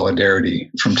solidarity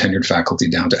from tenured faculty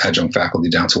down to adjunct faculty,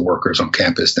 down to workers on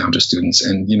campus, down to students,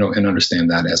 and, and understand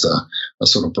that as a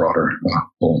sort of broader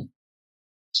whole.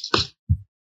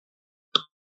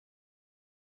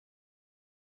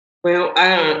 Well,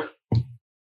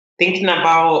 thinking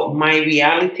about my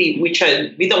reality, which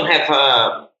we don't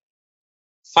have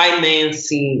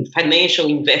financial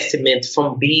investment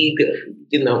from big,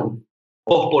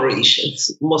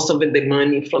 corporations. Most of the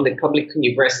money from the public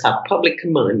university are public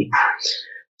money.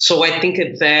 So I think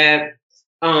that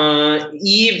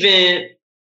even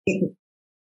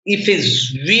if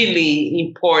it's really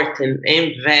important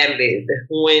and valid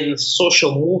when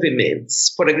social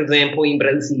movements, for example, in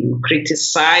Brazil,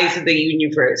 criticize the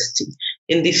university,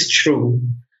 and it's true,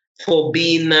 for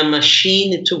being a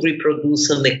machine to reproduce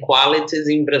inequalities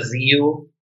in Brazil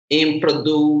and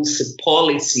produce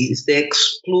policies that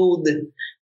exclude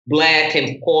Black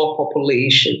and poor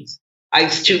populations. I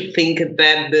still think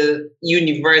that the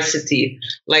university,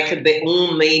 like the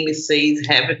own name says,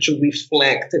 have to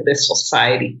reflect the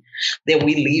society that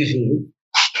we live in.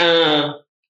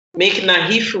 Making a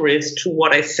reference to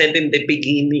what I said in the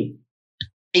beginning,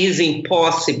 is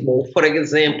impossible, for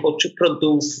example, to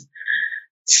produce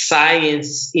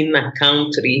science in a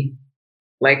country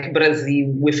like Brazil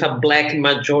with a Black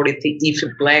majority if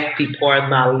Black people are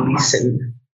not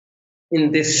listening.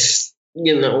 In this,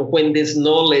 when this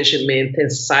knowledge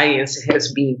and science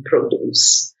has been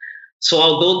produced. So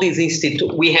although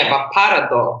we have a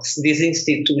paradox, this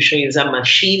institution is a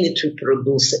machine to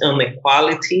produce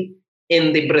inequality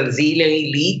in the Brazilian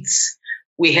elites.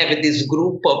 We have this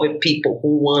group of people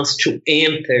who wants to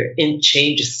enter and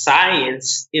change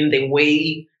science in the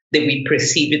way that we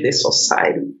perceive the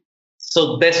society.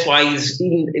 So that's why it's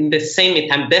in the same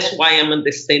time, that's why I'm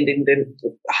understanding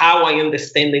how I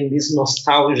understand this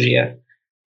nostalgia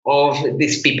of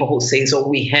these people who say, so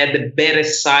we had the better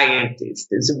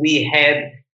scientists, we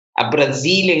had a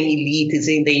Brazilian elite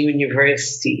in the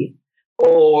university,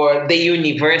 or the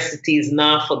university is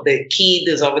not for the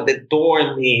kids of the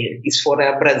dorm, it's for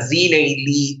a Brazilian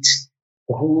elite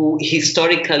who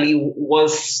historically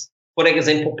was, for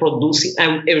example, producing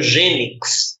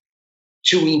eugenics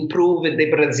to improve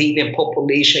the Brazilian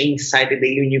population inside the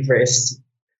university.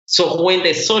 So when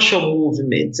the social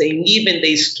movements and even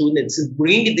the students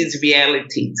bring these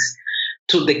realities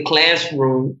to the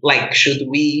classroom, like should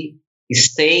we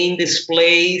stay in this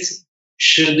place?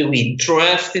 Should we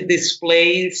trust this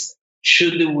place?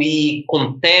 Should we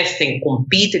contest and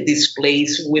compete this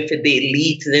place with the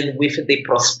elites and with the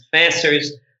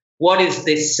professors? What is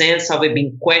the sense of it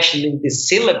being questioning the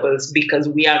syllabus because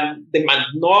we are the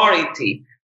minority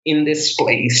in this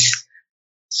place?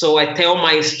 So I tell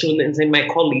my students and my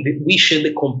colleagues, we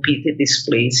should compete in this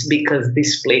place because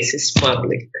this place is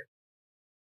public.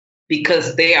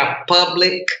 Because they are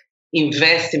public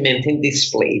investment in this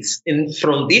place. And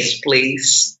from this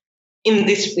place,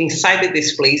 inside of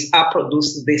this place, are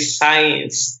produced the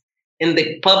science and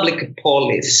the public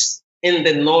policy and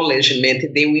the knowledgement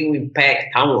they will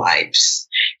impact our lives.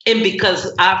 And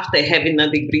because after having a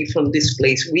degree from this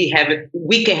place, we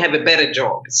can have a better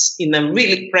jobs in a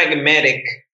really pragmatic,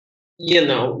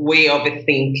 way of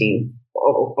thinking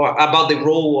about the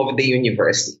role of the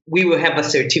university. We will have a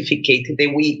certificate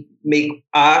that we make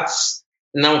us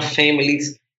and our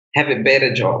families have a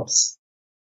better jobs,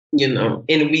 and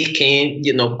we can,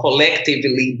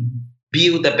 collectively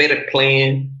build a better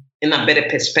plan and a better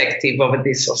perspective of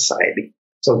this society.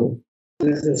 So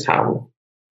this is how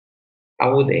I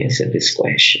would answer this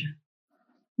question.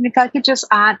 If I could just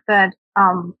add that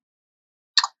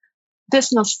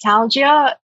this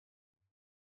nostalgia,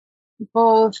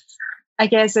 both, I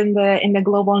guess, in the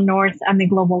global north and the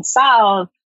global south,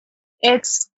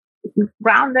 it's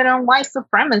grounded on white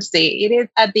supremacy. It is,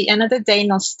 at the end of the day,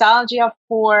 nostalgia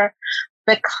for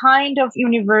the kind of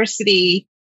university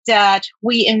that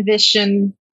we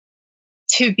envision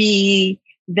to be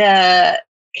the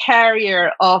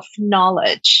carrier of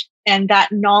knowledge. And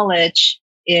that knowledge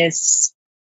is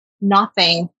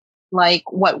nothing like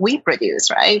what we produce,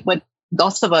 right? What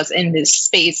those of us in this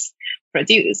space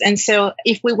produce. And so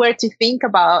if we were to think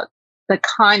about the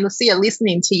kind, Lucia,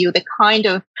 listening to you, the kind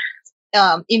of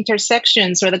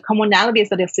intersections or the commonalities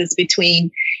that exist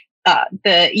between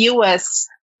the U.S.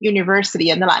 university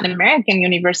and the Latin American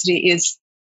university is,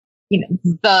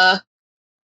 the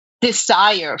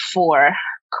desire for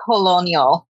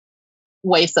colonial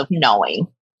ways of knowing.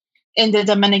 In the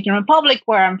Dominican Republic,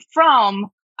 where I'm from,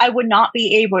 I would not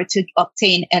be able to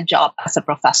obtain a job as a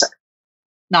professor,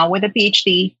 not with a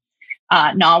PhD,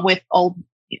 not with all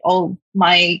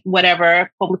my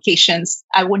whatever publications.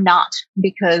 I would not,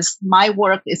 because my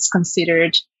work is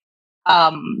considered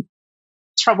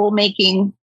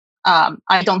troublemaking.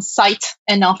 I don't cite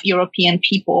enough European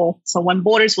people. So when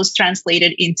Borders was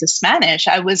translated into Spanish,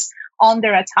 I was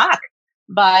under attack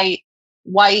by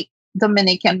white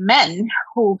Dominican men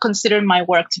who considered my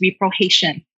work to be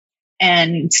pro-Haitian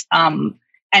and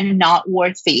not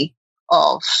worthy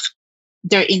of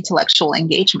their intellectual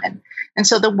engagement. And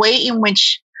so the way in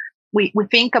which we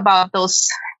think about those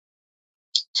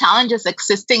challenges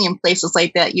existing in places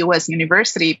like the U.S.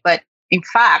 university, but in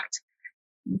fact,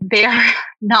 they're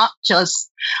not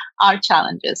just our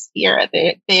challenges here.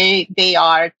 They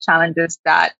are challenges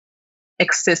that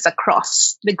exist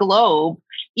across the globe,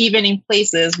 even in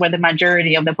places where the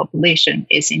majority of the population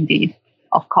is indeed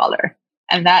of color.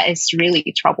 And that is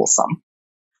really troublesome.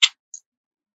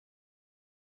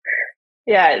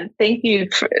 Yeah, thank you,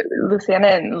 Luciana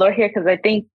and Lorgia, because I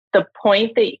think the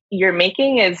point that you're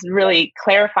making is really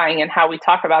clarifying in how we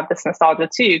talk about this nostalgia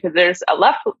too, because there's a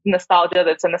left nostalgia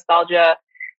that's a nostalgia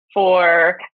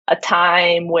for a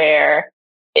time where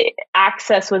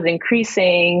access was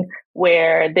increasing,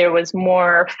 where there was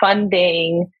more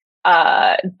funding,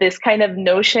 this kind of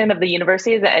notion of the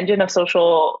university as an engine of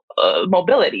social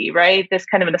mobility, right? This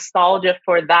kind of nostalgia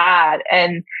for that.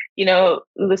 And,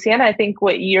 Luciana, I think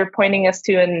what you're pointing us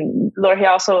to, and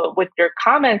Lorgia also with your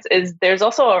comments, is there's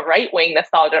also a right-wing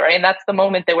nostalgia, right? And that's the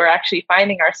moment that we're actually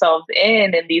finding ourselves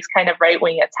in these kind of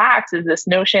right-wing attacks, is this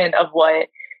notion of what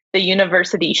the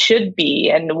university should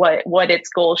be and what its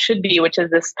goal should be, which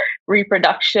is this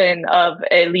reproduction of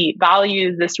elite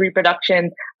values, this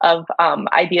reproduction of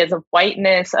ideas of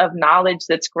whiteness, of knowledge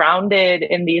that's grounded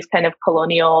in these kind of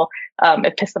colonial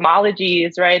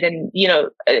epistemologies, right? And,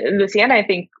 Luciana, I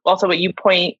think also what you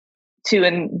point to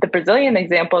in the Brazilian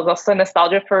example is also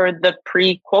nostalgia for the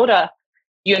pre-quota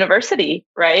university,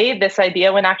 right? This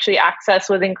idea when actually access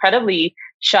was incredibly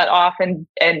shut off and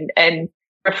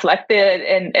reflected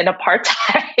in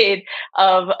apartheid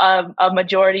of a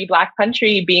majority Black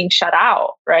country being shut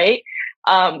out, right?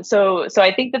 So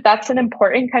I think that that's an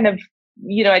important kind of,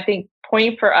 I think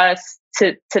point for us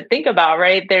to think about,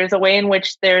 right? There's a way in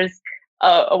which there's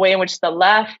a way in which the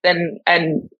left and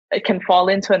it can fall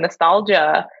into a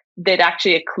nostalgia that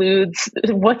actually includes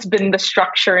what's been the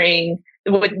structuring.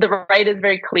 The right is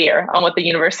very clear on what the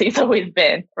university has always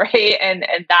been, right? And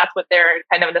that's what their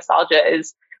kind of nostalgia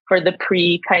is for the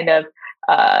pre kind of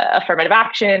affirmative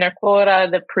action or quota,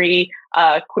 the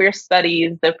pre-queer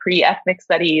studies, the pre-ethnic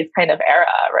studies kind of era,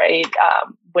 right?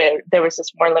 Where there was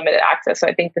just more limited access. So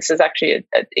I think this is actually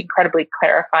an incredibly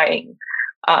clarifying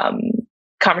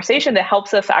conversation that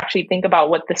helps us actually think about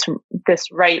what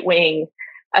this right-wing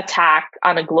attack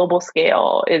on a global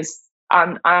scale is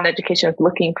on education is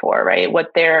looking for, right?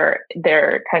 What they're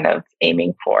kind of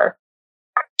aiming for.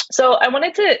 So I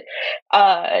wanted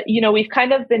to, we've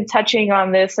kind of been touching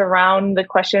on this around the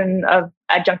question of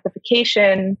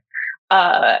adjunctification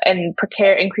and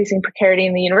increasing precarity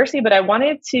in the university. But I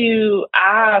wanted to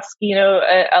ask,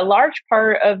 a large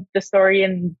part of the story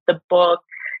in the book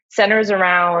centers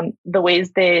around the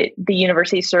ways that the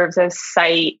university serves as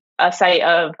a site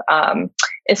of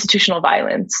institutional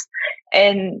violence.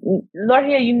 And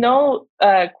Lorgia,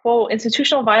 quote,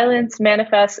 institutional violence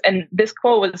manifests, and this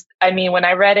quote was, when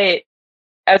I read it,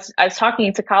 as I was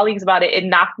talking to colleagues about it, it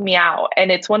knocked me out. And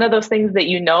it's one of those things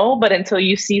that but until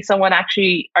you see someone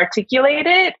actually articulate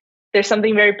it, there's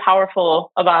something very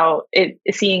powerful about it,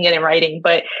 seeing it in writing.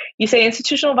 But you say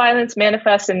institutional violence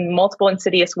manifests in multiple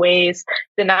insidious ways: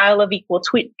 denial of equal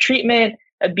treatment,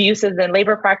 abuses in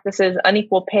labor practices,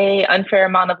 unequal pay, unfair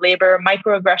amount of labor,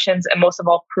 microaggressions, and most of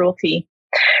all, cruelty.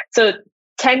 So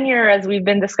tenure, as we've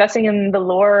been discussing in the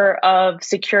lore of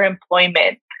secure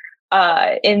employment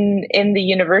in the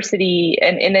university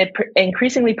and in an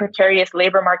increasingly precarious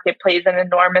labor market, plays an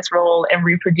enormous role in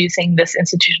reproducing this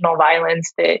institutional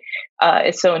violence that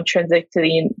is so intrinsic to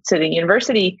the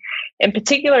university. In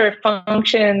particular, it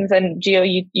functions, and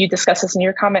Gio, you discussed this in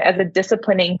your comment, as a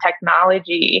disciplining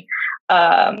technology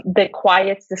that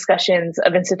quiets discussions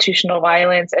of institutional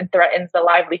violence and threatens the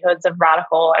livelihoods of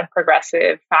radical and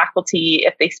progressive faculty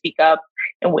if they speak up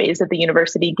in ways that the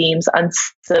university deems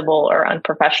uncivil or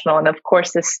unprofessional. And of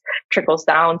course, this trickles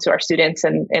down to our students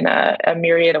in a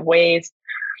myriad of ways.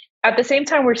 At the same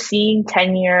time, we're seeing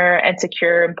tenure and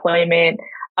secure employment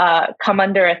come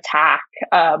under attack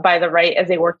by the right as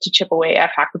they work to chip away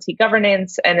at faculty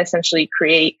governance and essentially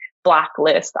create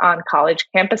blacklist on college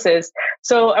campuses.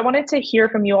 So I wanted to hear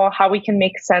from you all how we can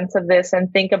make sense of this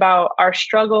and think about our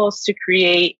struggles to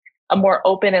create a more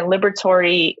open and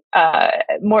liberatory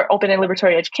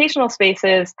educational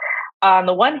spaces on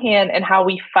the one hand, and how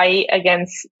we fight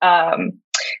against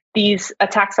these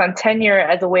attacks on tenure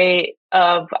as a way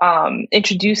of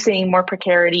introducing more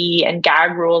precarity and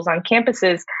gag rules on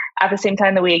campuses at the same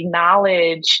time that we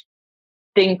acknowledge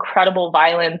the incredible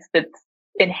violence that's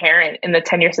inherent in the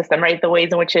tenure system, right? The ways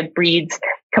in which it breeds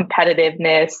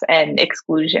competitiveness and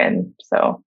exclusion.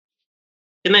 So,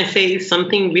 can I say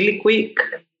something really quick?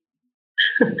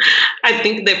 I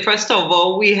think that first of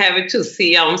all, we have to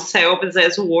see ourselves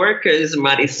as workers,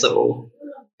 Marisol,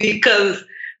 because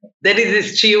there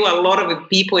is still a lot of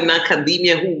people in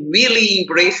academia who really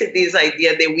embrace this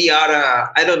idea that we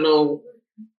are,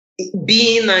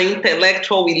 being an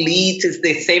intellectual elite is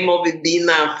the same as being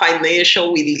a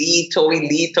financial elite or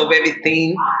elite of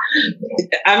everything.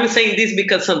 I'm saying this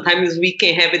because sometimes we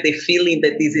can have the feeling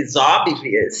that this is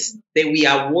obvious, that we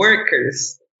are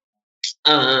workers.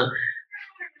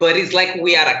 But it's like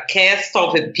we are a cast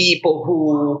of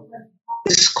people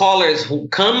scholars who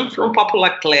come from popular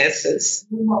classes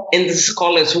and the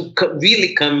scholars who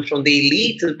really come from the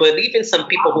elite, but even some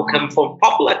people who come from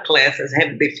popular classes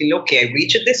have the feeling, okay, I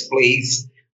reached this place,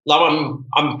 now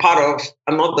I'm part of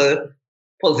another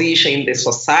position in the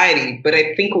society. But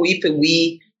I think if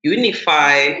we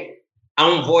unify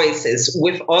our voices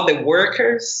with other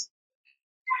workers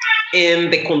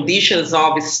and the conditions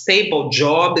of stable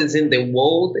jobs in the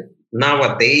world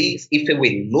nowadays, if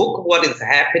we look what is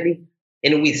happening,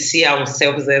 and we see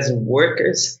ourselves as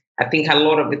workers, I think a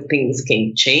lot of the things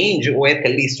can change, or at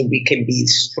least we can be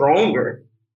stronger,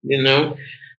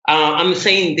 I'm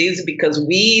saying this because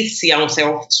we see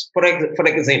ourselves, for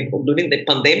example, during the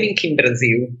pandemic in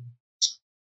Brazil,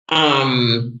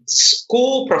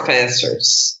 school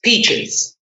professors,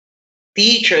 teachers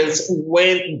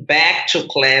went back to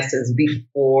classes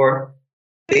before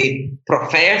the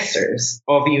professors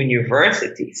of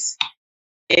universities.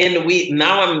 And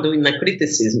now I'm doing a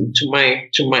criticism to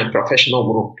my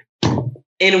professional group.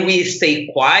 And we stay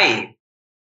quiet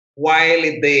while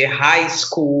the high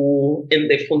school and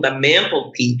the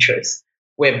fundamental teachers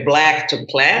were Black to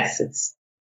classes.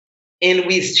 And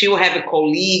we still have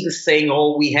colleagues saying,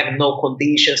 oh, we have no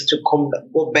conditions to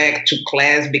go back to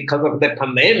class because of the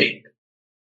pandemic.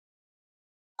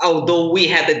 Although we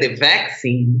had the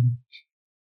vaccine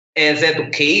as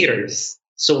educators,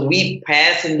 so we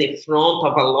passed in the front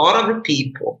of a lot of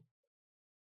people,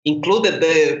 including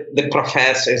the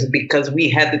professors, because we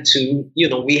had to,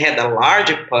 we had a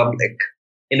larger public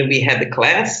and we had the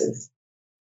classes.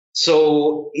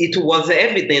 So it was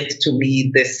evident to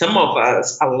me that some of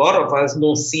us, a lot of us,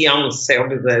 don't see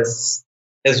ourselves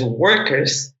as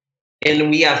workers,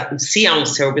 and see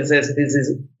ourselves as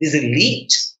this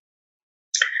elite.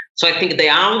 So I think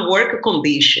our work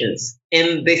conditions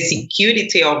and the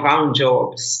security of our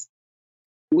jobs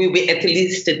will be, at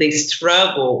least the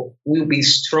struggle will be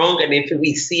stronger if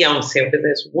we see ourselves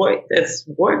as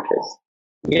workers,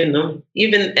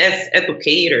 even as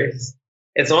educators,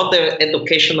 as other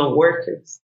educational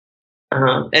workers,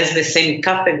 as the same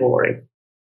category.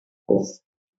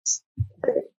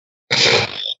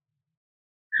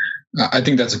 I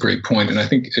think that's a great point. And I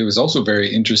think it was also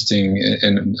very interesting,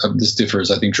 and this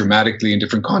differs, I think, dramatically in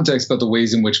different contexts, but the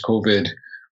ways in which COVID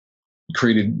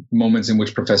created moments in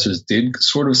which professors did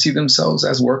sort of see themselves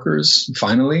as workers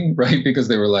finally, right? Because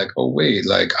they were like, oh, wait,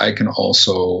 like I can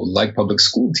also, like public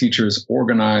school teachers,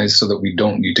 organize so that we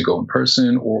don't need to go in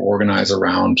person, or organize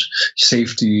around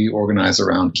safety, organize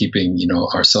around keeping,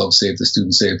 ourselves safe, the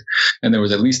students safe. And there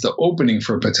was at least the opening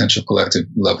for a potential collective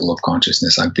level of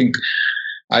consciousness. I think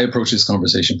I approach this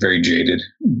conversation very jaded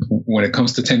when it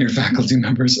comes to tenured faculty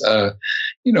members, and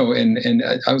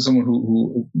I was someone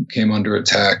who came under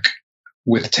attack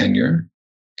with tenure,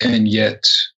 and yet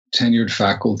tenured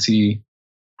faculty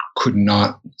could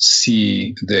not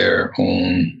see their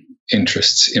own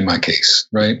interests in my case,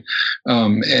 right?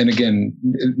 And again,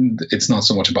 it's not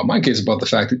so much about my case, about the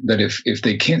fact that if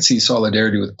they can't see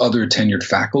solidarity with other tenured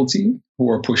faculty who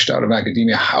are pushed out of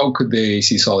academia, how could they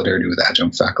see solidarity with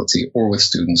adjunct faculty or with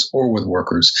students or with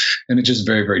workers? And it's just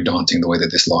very, very daunting the way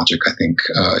that this logic, I think,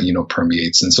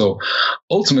 permeates. And so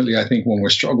ultimately, I think when we're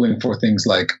struggling for things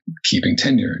like keeping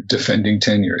tenure, defending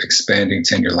tenure, expanding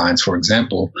tenure lines, for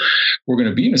example, we're going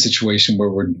to be in a situation where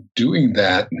we're doing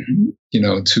that,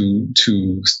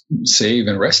 to save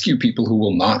and rescue people who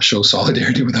will not show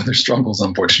solidarity with other struggles,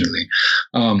 unfortunately.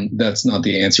 That's not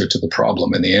the answer to the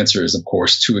problem. And the answer is, of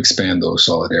course, to expand those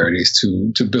solidarities,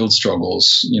 to build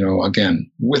struggles,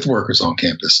 again, with workers on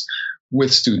campus,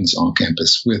 with students on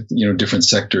campus, with, different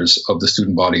sectors of the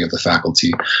student body, of the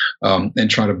faculty, and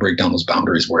try to break down those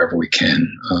boundaries wherever we can,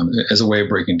 as a way of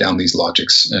breaking down these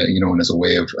logics, and as a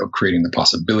way of creating the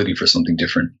possibility for something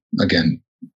different, again,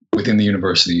 within the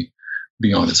university,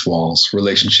 beyond its walls,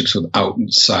 relationships with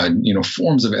outside,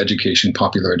 forms of education,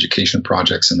 popular education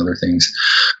projects and other things.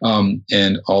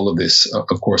 And all of this,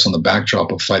 of course, on the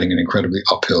backdrop of fighting an incredibly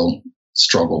uphill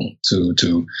struggle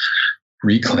to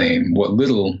reclaim what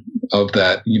little of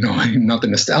that, not the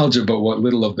nostalgia, but what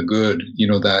little of the good,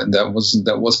 that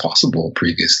was possible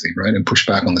previously, right? And push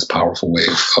back on this powerful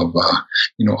wave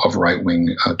of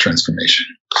right-wing transformation.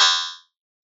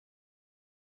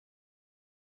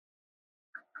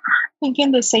 I think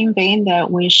in the same vein that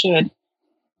we should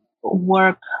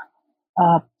work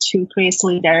to create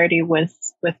solidarity with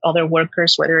other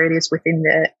workers, whether it is within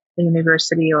the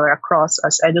university or across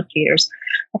as educators,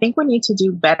 I think we need to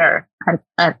do better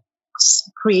at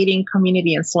creating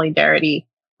community and solidarity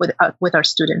with our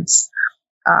students.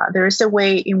 There is a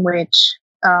way in which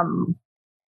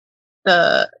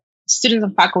the students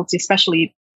and faculty,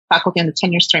 especially faculty on the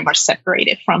tenure stream, are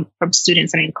separated from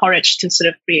students and encouraged to sort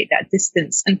of create that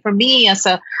distance. And for me, as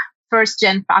a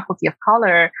first-gen faculty of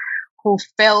color who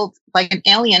felt like an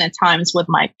alien at times with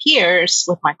my peers,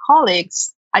 with my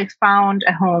colleagues, I found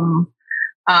a home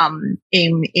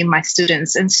in my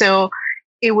students. And so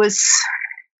it was,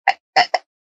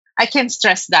 I can't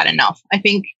stress that enough. I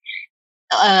think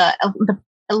a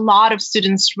lot of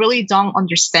students really don't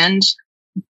understand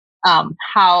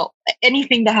how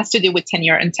anything that has to do with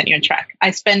tenure and tenure track.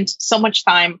 I spent so much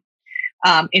time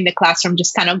in the classroom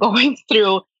just kind of going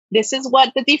through, this is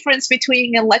what the difference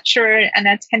between a lecturer and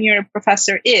a tenure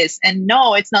professor is. And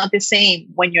no, it's not the same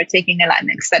when you're taking a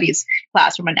Latinx studies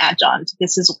class from an adjunct.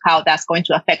 This is how that's going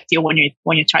to affect you when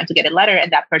you're trying to get a letter,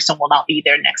 and that person will not be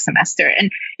there next semester.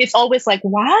 And it's always like,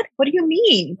 what do you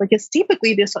mean? Because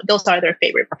typically those are their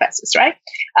favorite professors, right?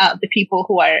 The people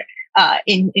who are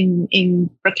in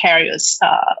precarious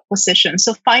positions.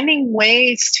 So finding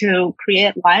ways to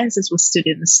create alliances with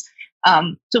students,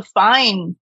 to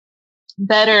find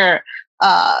better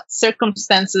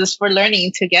circumstances for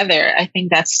learning together, I think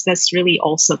that's really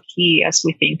also key as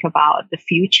we think about the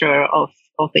future of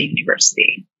the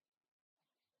university.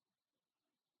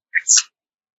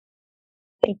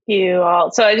 Thank you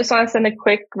all. So I just want to send a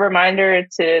quick reminder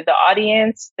to the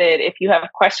audience that if you have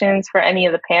questions for any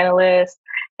of the panelists,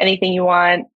 anything you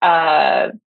want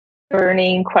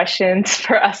burning questions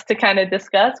for us to kind of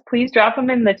discuss, please drop them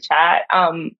in the chat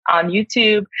on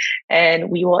YouTube, and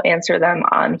we will answer them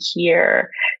on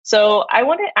here. So I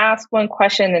want to ask one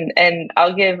question, and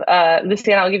I'll give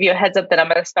Luciana, I'll give you a heads up that I'm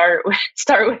going to start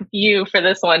with you for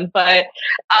this one. But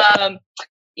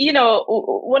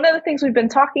one of the things we've been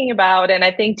talking about, and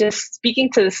I think just speaking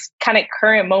to this kind of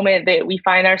current moment that we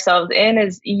find ourselves in,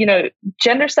 is,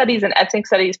 gender studies and ethnic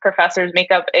studies professors make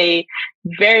up a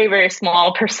very, very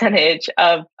small percentage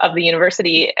of the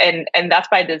university. And that's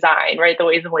by design, right? The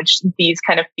ways in which these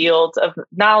kind of fields of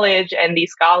knowledge and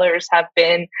these scholars have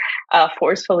been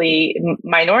forcefully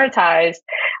minoritized.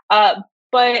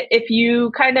 But if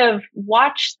you kind of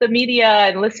watch the media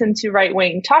and listen to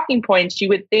right-wing talking points, you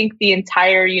would think the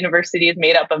entire university is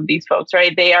made up of these folks,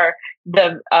 right? They are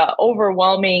the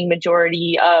overwhelming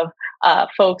majority of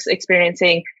folks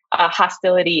experiencing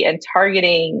hostility and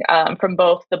targeting from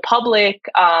both the public,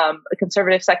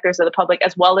 conservative sectors of the public,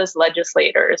 as well as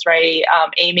legislators, right?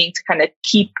 Aiming to kind of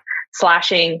keep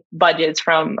slashing budgets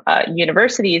from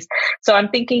universities. So I'm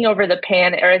thinking about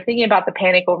the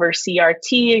panic over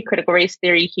CRT, critical race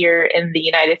theory here in the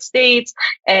United States,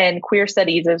 and queer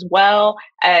studies as well.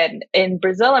 And in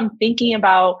Brazil, I'm thinking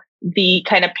about the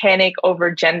kind of panic over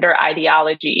gender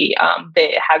ideology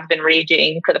that has been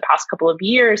raging for the past couple of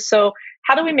years. So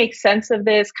how do we make sense of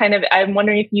this? I'm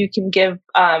wondering if you can give,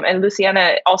 and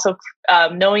Luciana, also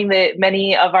knowing that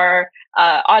many of our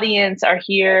audience are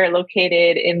here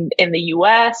located in the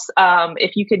US,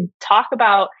 if you could talk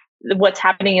about what's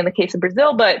happening in the case of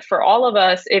Brazil, but for all of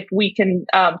us, if we can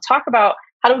talk about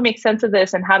how do we make sense of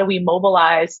this and how do we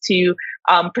mobilize to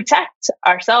protect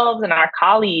ourselves and our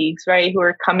colleagues, right, who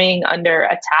are coming under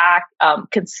attack,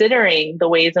 considering the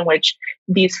ways in which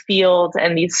these fields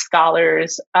and these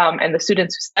scholars and the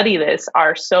students who study this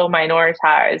are so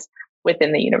minoritized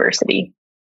within the university.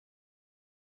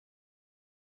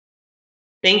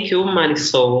 Thank you,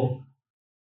 Marisol.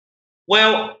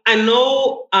 Well, I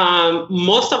know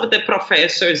most of the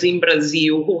professors in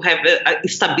Brazil who have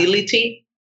stability,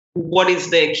 what is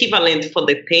the equivalent for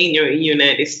the tenure in the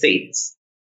United States.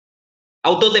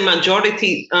 Although the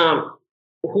majority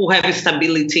who have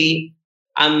stability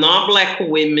are not Black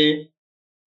women,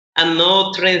 are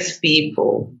not trans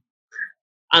people,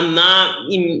 are not,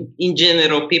 in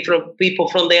general, people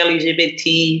from the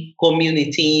LGBT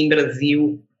community in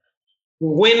Brazil.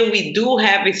 When we do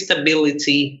have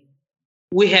stability,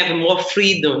 we have more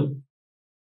freedom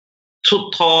to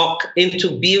talk and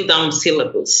to build our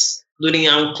syllabus during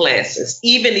our classes.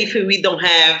 Even if we don't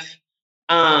have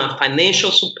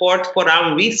financial support for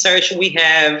our research, we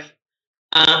have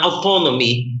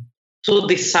autonomy to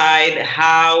decide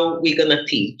how we're going to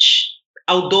teach.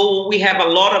 Although we have a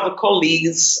lot of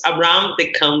colleagues around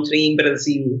the country in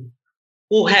Brazil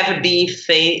who have been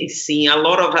facing a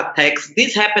lot of attacks.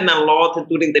 This happened a lot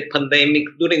during the pandemic,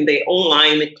 during the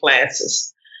online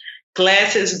classes.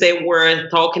 Classes that were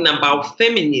talking about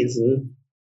feminism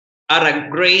are a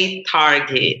great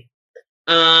target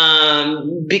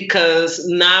because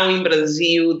now in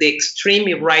Brazil, the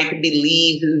extreme right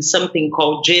believes in something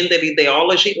called gender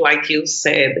ideology, like you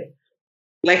said.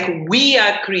 Like we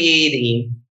are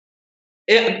creating,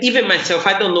 even myself,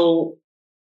 I don't know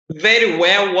very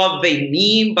well what they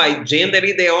mean by gender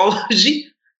ideology.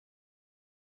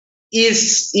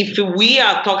 Is if we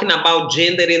are talking about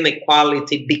gender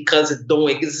inequality because it don't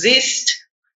exist,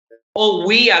 or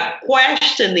we are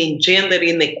questioning gender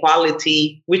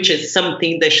inequality, which is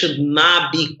something that should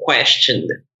not be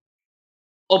questioned,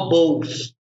 or both.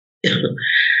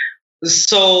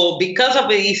 So because of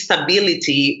the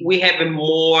stability, we have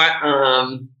more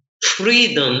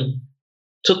freedom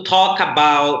to talk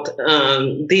about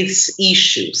these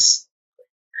issues.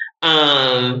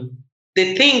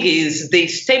 The thing is, the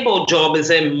stable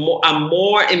jobs are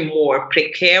more and more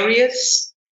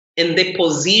precarious, and the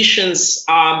positions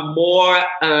are more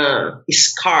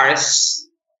scarce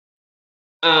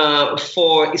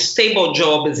for stable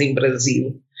jobs in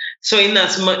Brazil. So in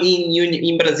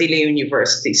Brazilian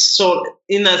universities. So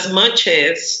in as much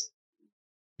as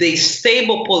the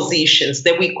stable positions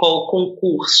that we call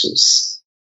concursos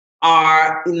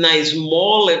are in a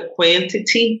smaller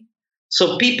quantity,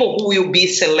 so people who will be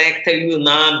selected will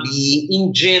not be,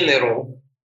 in general,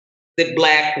 the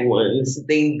Black ones,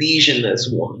 the indigenous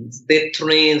ones, the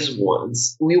trans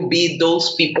ones, will be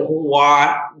those people who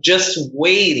are just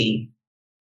waiting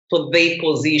for their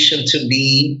position to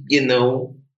be,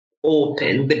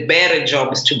 open, the better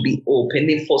jobs to be open.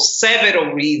 And for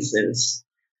several reasons,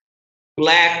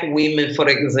 Black women, for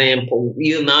example,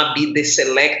 will not be the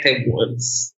selected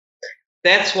ones.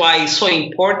 That's why it's so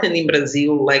important in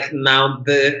Brazil, like now,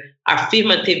 the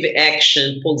affirmative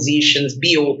action positions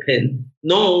be open,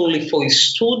 not only for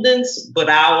students, but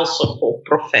also for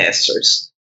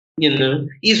professors.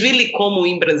 It's really common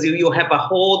in Brazil. You have a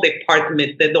whole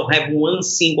department that don't have one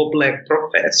single Black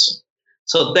professor.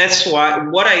 So that's why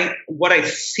what I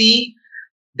see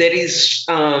that is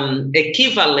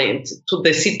equivalent to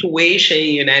the situation in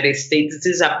the United States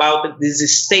is about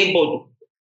this stable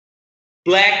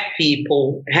Black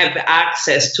people have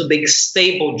access to the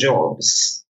stable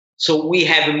jobs. So we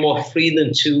have more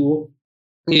freedom to,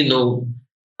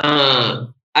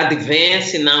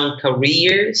 advance in our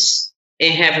careers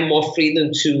and have more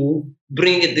freedom to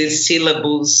bring this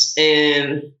syllabus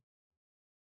and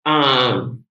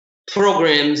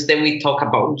programs that we talk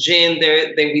about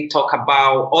gender, that we talk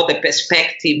about other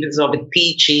perspectives of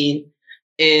teaching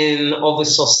and of a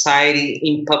society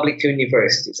in public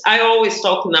universities. I always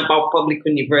talking about public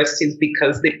universities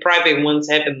because the private ones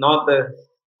have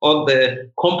all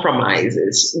the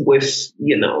compromises with,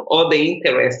 all the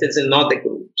interests in other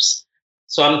groups.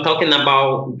 So I'm talking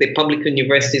about the public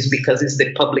universities because it's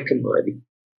the public money.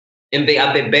 And they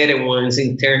are the better ones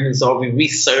in terms of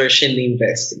research and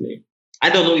investment. I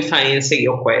don't know if I answered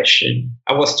your question.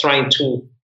 I was trying to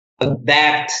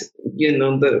adapt, I don't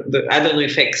know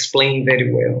if I explained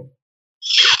very well.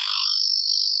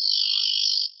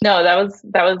 No,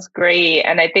 that was great.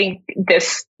 And I think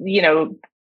this,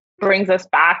 brings us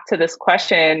back to this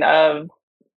question of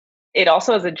it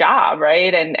also as a job,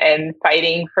 right? And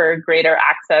fighting for greater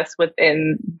access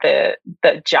within the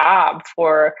job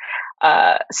for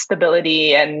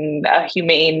stability and a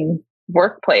humane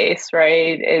workplace,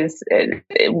 right?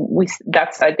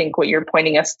 That's I think what you're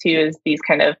pointing us to is these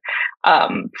kind of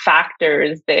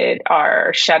factors that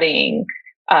are shutting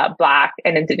Black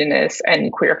and Indigenous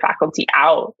and queer faculty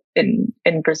out in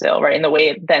Brazil, right? And the way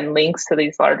it then links to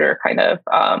these larger kind of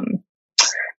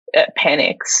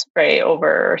panics, right,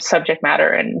 over subject matter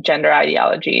and gender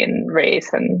ideology and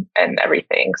race and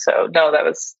everything. So no, that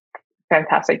was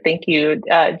fantastic. Thank you.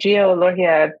 Gio,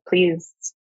 Lorgia, please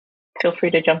feel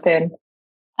free to jump in.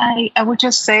 I would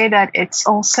just say that it's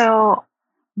also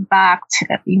back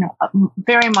to,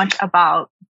 very much about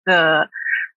the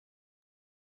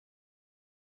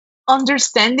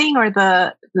understanding or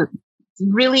the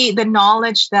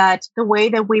knowledge that the way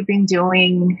that we've been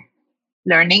doing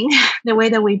learning, the way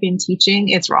that we've been teaching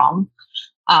is wrong,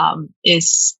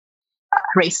 is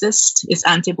racist, is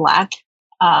anti-Black,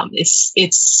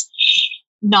 it's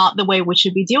not the way we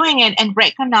should be doing it, and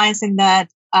recognizing that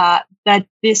that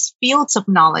these fields of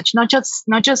knowledge, not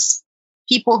just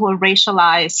people who are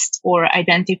racialized or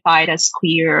identified as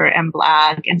queer and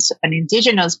Black and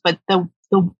Indigenous, but the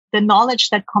knowledge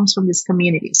that comes from these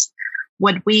communities,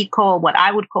 what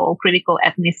I would call critical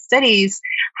ethnic studies,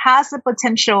 has the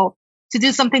potential to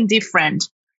do something different.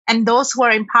 And those who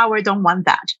are in power don't want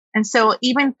that. And so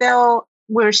even though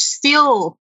we're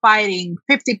still fighting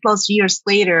 50 plus years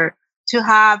later to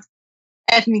have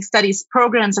ethnic studies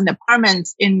programs and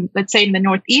departments in, let's say, in the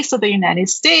Northeast of the United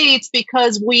States,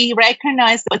 because we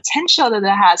recognize the potential that it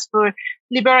has for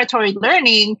liberatory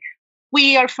learning,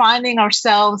 we are finding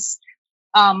ourselves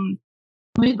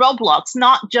with roadblocks,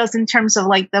 not just in terms of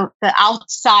like the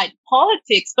outside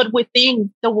politics, but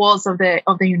within the walls of the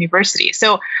university.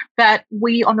 So that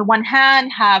we, on the one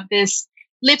hand, have this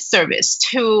lip service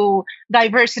to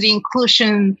diversity,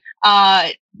 inclusion,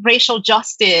 racial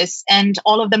justice, and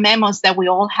all of the memos that we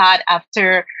all had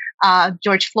after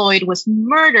George Floyd was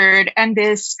murdered, and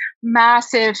this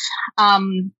massive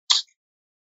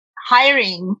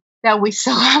hiring that we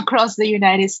saw across the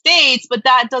United States, but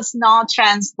that does not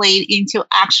translate into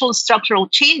actual structural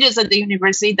changes at the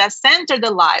university that center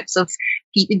the lives of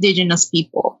Indigenous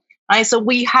people. Right? So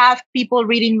we have people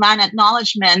reading land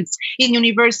acknowledgements in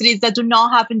universities that do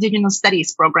not have Indigenous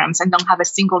studies programs and don't have a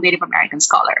single Native American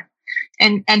scholar.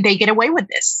 And they get away with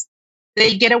this.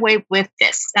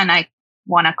 And I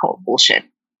want to call bullshit.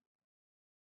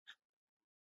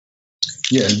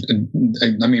 Yeah,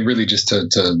 I mean, really, just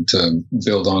to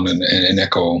build on and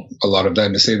echo a lot of that,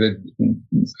 and to say that,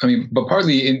 I mean, but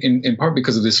partly in part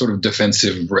because of this sort of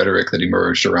defensive rhetoric that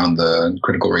emerged around the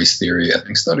critical race theory,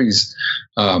 ethnic studies,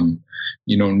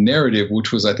 narrative,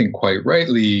 which was, I think, quite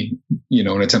rightly,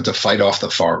 an attempt to fight off the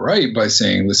far right by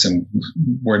saying, listen,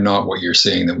 we're not what you're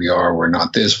saying that we are. We're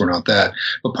not this, we're not that.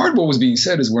 But part of what was being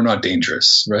said is we're not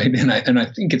dangerous, right? And I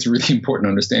think it's really important to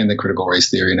understand that critical race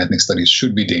theory and ethnic studies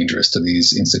should be dangerous to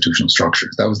these institutional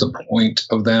structures. That was the point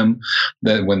of them,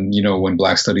 that when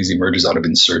Black studies emerges out of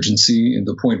insurgency,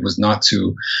 the point was not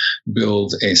to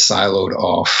build a siloed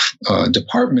off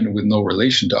department with no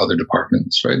relation to other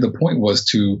departments, right? The point was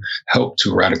to help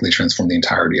to radically transform the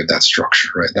entirety of that structure,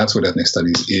 right? That's what ethnic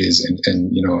studies is,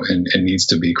 and needs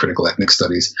to be critical ethnic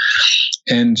studies.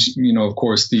 And, of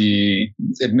course, the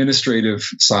administrative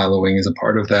siloing is a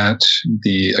part of that.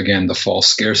 The false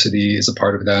scarcity is a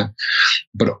part of that,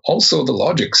 but also the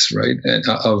logics, right?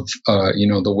 Of,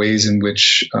 the ways in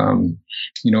which,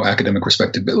 academic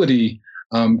respectability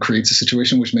creates a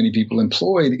situation which many people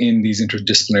employed in these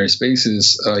interdisciplinary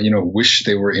spaces, wish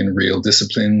they were in real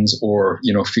disciplines, or,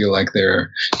 feel like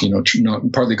they're, not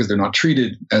partly because they're not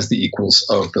treated as the equals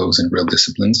of those in real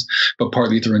disciplines, but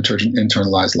partly through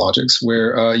internalized logics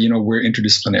where, where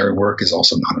interdisciplinary work is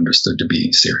also not understood to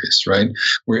be serious, right?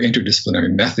 Where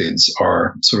interdisciplinary methods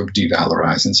are sort of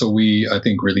devalorized. And so we, I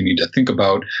think, really need to think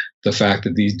about the fact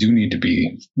that these do need to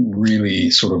be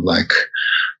really sort of like,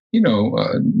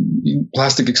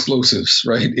 plastic explosives,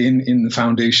 right, in the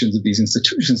foundations of these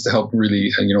institutions to help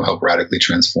really, help radically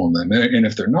transform them. And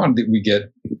if they're not, we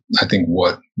get, I think,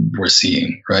 what we're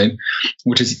seeing, right,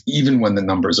 which is even when the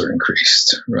numbers are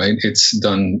increased, right, it's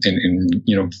done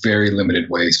in very limited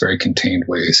ways, very contained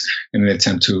ways, in an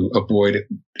attempt to avoid,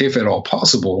 if at all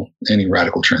possible, any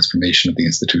radical transformation of the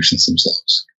institutions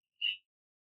themselves.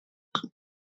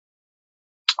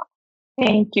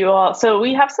 Thank you all. So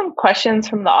we have some questions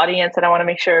from the audience that I want to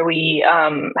make sure we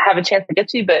have a chance to get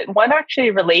to, but one actually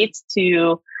relates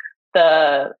to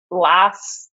the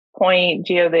last point,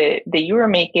 Gio, that you were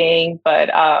making,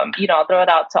 but, I'll throw it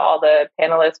out to all the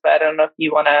panelists, but I don't know if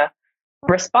you want to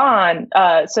respond.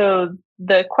 So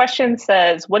the question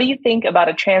says, what do you think about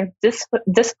a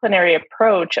transdisciplinary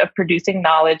approach of producing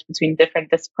knowledge between different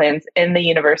disciplines in the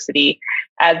university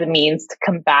as a means to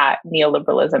combat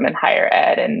neoliberalism in higher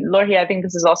ed? And Lorgia, I think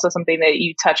this is also something that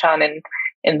you touch on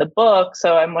in the book.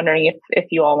 So I'm wondering if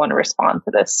you all want to respond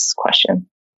to this question.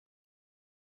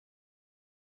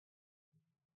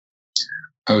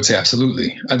 I would say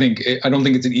absolutely. I don't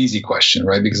think it's an easy question,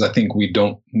 right? Because I think we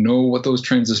don't know what those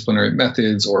transdisciplinary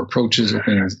methods or approaches or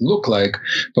things look like.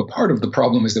 But part of the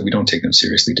problem is that we don't take them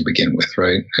seriously to begin with,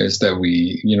 right? Is that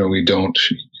we don't,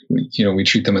 we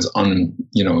treat them as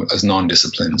as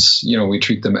non-disciplines. We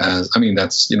treat them as,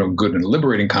 that's, good in a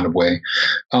liberating kind of way,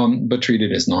 but treat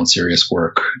it as non-serious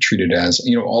work, treat it as,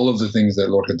 all of the things that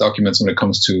Lorca documents when it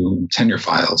comes to tenure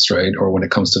files, right? Or when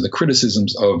it comes to the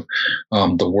criticisms of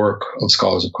the work of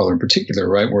scholars of color in particular,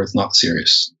 right? Where it's not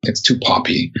serious. It's too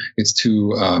poppy. It's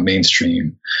too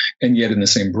mainstream. And yet in the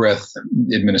same breath,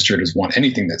 administrators want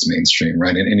anything that's mainstream,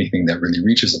 right? And anything that really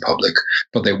reaches the public,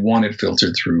 but they want it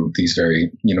filtered through these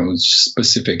very,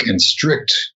 specific and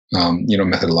strict,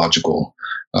 methodological,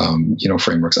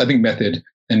 frameworks. I think method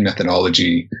and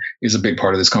methodology is a big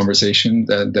part of this conversation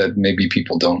that maybe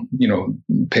people don't,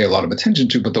 pay a lot of attention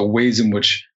to, but the ways in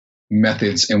which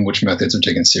methods are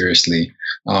taken seriously,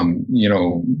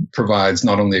 provides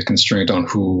not only a constraint on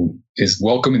who is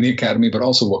welcome in the academy, but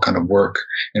also what kind of work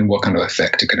and what kind of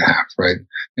effect it could have, right?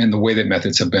 And the way that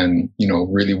methods have been,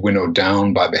 really winnowed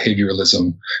down by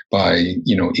behavioralism, by,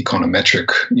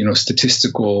 econometric,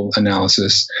 statistical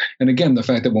analysis. And again, the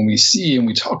fact that when we see and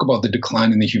we talk about the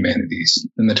decline in the humanities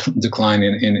and the decline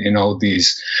in all of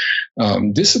these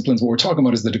disciplines, what we're talking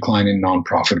about is the decline in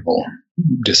non-profitable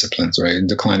disciplines, right? And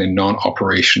decline in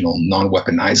non-operational,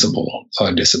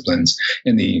 non-weaponizable disciplines,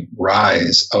 and the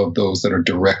rise of those that are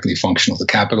directly functional to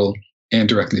capital and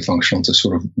directly functional to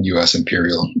sort of U.S.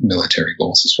 imperial military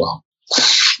goals as well.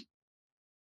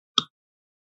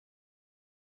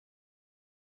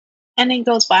 And it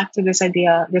goes back to this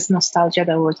idea, this nostalgia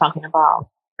that we were talking about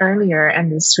earlier,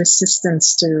 and this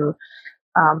resistance to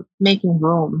making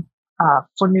room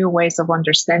for new ways of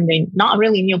understanding, not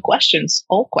really new questions,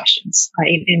 old questions,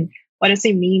 right? And what does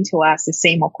it mean to ask the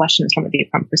same old questions from a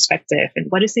different perspective? And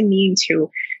what does it mean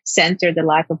to center the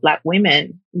life of Black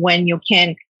women when you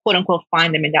can, quote unquote,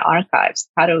 find them in the archives?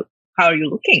 How are you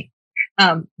looking?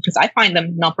 Because I find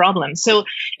them no problem. So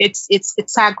it's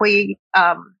exactly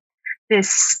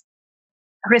this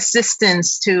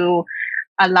resistance to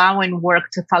allowing work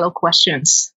to follow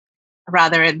questions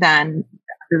rather than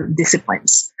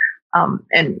disciplines.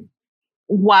 And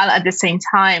while at the same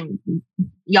time,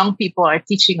 young people are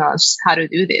teaching us how to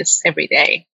do this every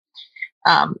day.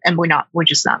 And we're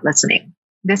just not listening.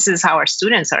 This is how our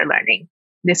students are learning.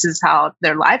 This is how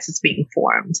their lives is being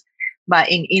formed, but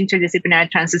in interdisciplinary,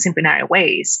 transdisciplinary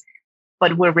ways.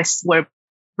 But we're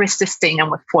resisting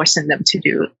and we're forcing them to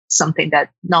do something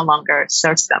that no longer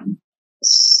serves them.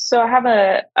 So I have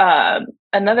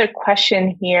another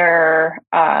question here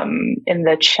in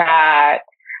the chat,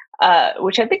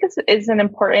 which I think is an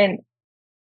important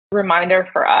reminder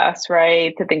for us,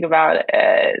 right, to think about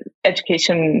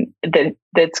education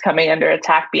that's coming under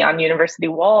attack beyond university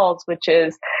walls, which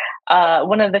is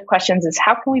one of the questions is,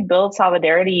 how can we build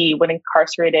solidarity when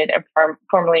incarcerated and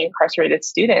formerly incarcerated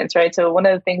students, right? So one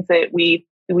of the things that we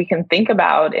can think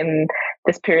about in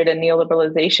this period of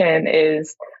neoliberalization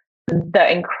is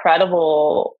the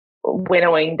incredible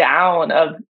winnowing down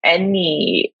of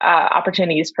any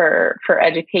opportunities for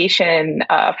education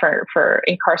for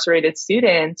incarcerated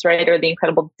students, right? Or the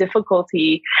incredible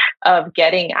difficulty of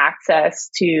getting access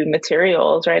to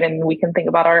materials, right? And we can think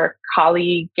about our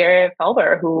colleague Garrett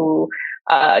Felber, who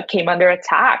came under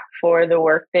attack for the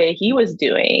work that he was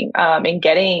doing in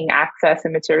getting access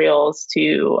and materials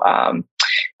to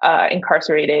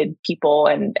incarcerated people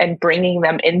and bringing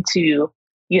them into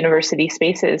university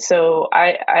spaces. So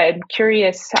I'm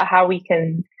curious how we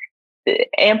can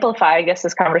amplify, I guess,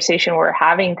 this conversation we're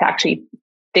having to actually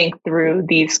think through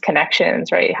these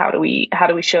connections, right? How do we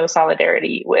show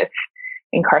solidarity with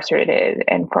incarcerated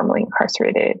and formerly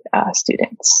incarcerated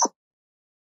students?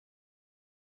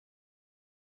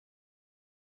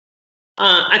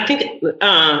 I think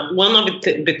one of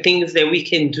the things that we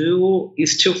can do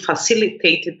is to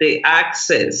facilitate the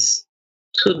access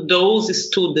to those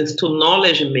students to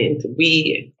knowledgement.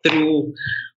 We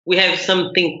have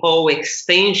something called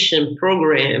extension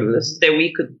programs that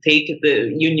we could take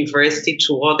the university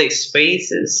to other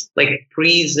spaces like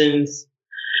prisons.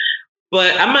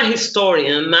 But I'm a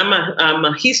historian. I'm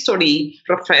a history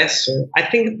professor. I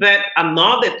think that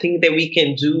another thing that we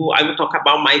can do, I will talk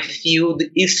about my field,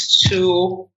 is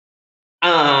to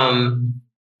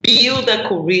build a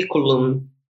curriculum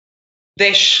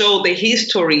that show the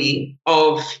history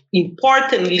of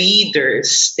important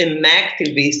leaders and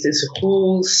activists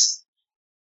whose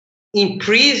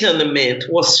imprisonment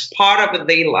was part of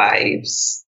their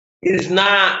lives. Is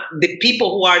not the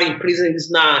people who are in prison is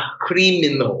not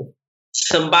criminal.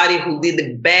 Somebody who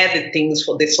did bad things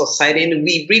for the society, and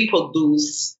we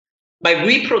reproduce by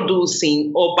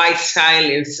reproducing or by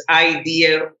silence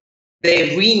idea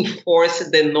that reinforce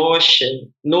the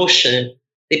notion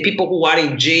the people who are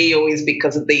in jail is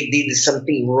because they did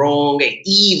something wrong and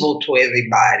evil to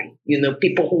everybody.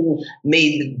 People who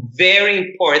made very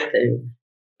important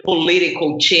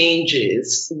political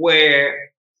changes were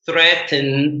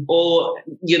threatened or,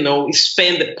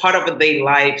 spend a part of their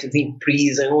lives in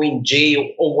prison or in jail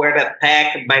or were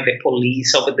attacked by the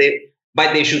police or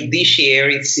by the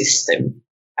judiciary system.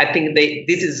 I think that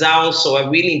this is also a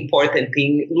really important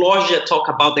thing. Lorgia talked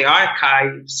about the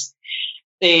archives.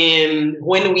 And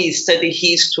when we study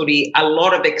history, a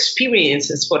lot of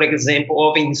experiences, for example,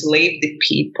 of enslaved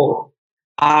people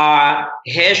are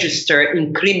registered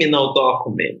in criminal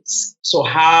documents. So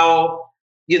how,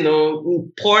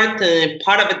 important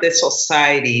part of the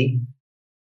society,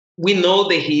 we know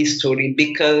the history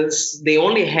because the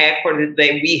only record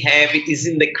that we have is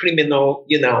in the criminal,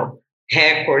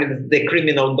 record, the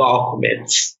criminal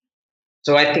documents.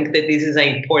 So I think that this is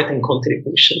an important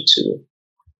contribution too.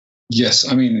 Yes,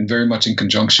 I mean, very much in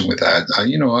conjunction with that.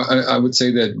 I would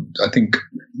say that I think,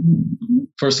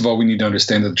 first of all, we need to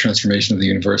understand that the transformation of the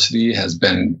university has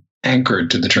been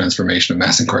anchored to the transformation of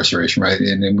mass incarceration, right?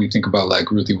 And then we think about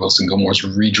like Ruthie Wilson Gilmore's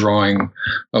redrawing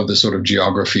of the sort of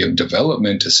geography of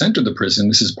development to center the prison.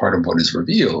 This is part of what is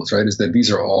revealed, right? Is that these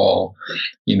are all,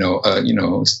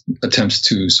 attempts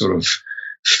to sort of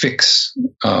fix,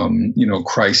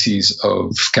 crises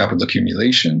of capital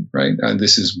accumulation, right? And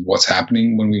this is what's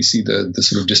happening when we see the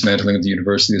sort of dismantling of the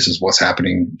university. This is what's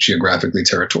happening geographically,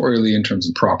 territorially, in terms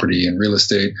of property and real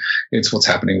estate. It's what's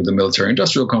happening with the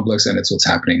military-industrial complex, and it's what's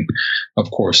happening,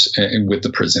 of course, with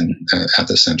the prison at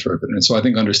the center of it. And so I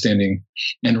think understanding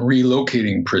and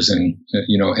relocating prison,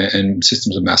 and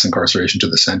systems of mass incarceration to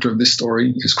the center of this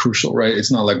story is crucial, right?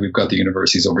 It's not like we've got the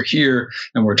universities over here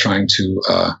and we're trying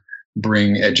to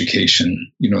bring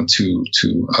education, to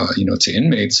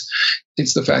inmates.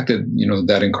 It's the fact that,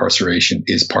 that incarceration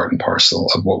is part and parcel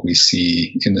of what we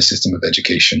see in the system of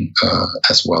education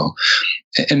as well.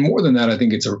 And more than that, I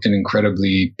think it's an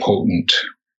incredibly potent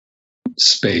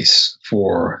space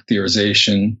for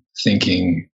theorization,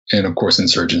 thinking, and of course,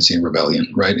 insurgency and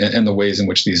rebellion, right? And the ways in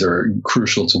which these are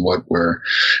crucial to what we're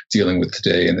dealing with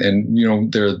today.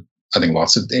 And there are, I think,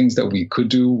 lots of things that we could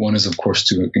do. One is, of course,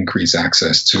 to increase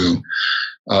access to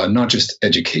not just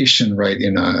education, right,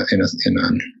 in a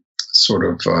sort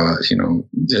of,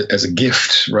 as a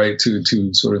gift, right,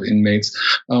 to sort of inmates,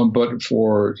 but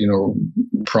for,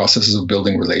 processes of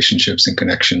building relationships and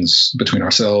connections between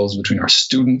ourselves, between our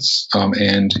students,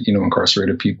 and,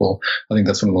 incarcerated people. I think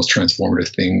that's one of the most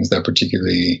transformative things that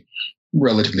particularly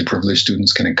relatively privileged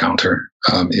students can encounter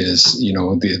is,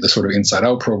 the sort of inside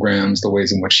out programs, the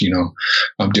ways in which,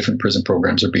 different prison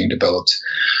programs are being developed.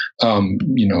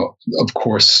 Of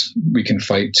course, we can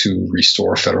fight to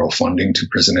restore federal funding to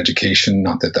prison education.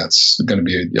 Not that that's going to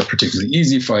be a particularly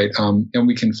easy fight. And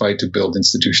we can fight to build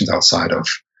institutions outside of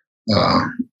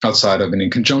and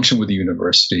in conjunction with the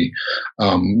university.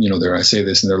 I say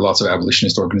this, and there are lots of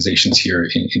abolitionist organizations here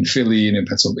in Philly and in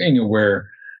Pennsylvania where,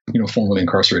 formerly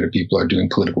incarcerated people are doing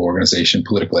political organization,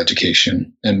 political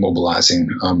education, and mobilizing,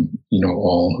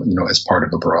 all, as part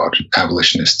of a broad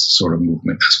abolitionist sort of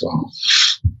movement as well.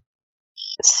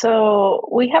 So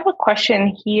we have a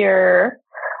question here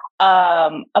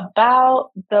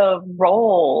about the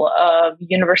role of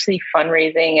university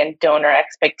fundraising and donor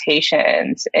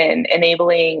expectations in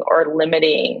enabling or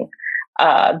limiting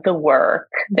the work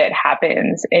that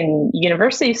happens in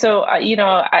university. So,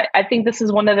 I think this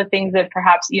is one of the things that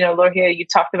perhaps, Lorgia, you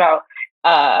talked about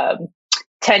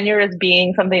tenure as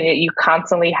being something that you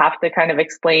constantly have to kind of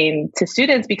explain to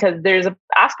students, because there's an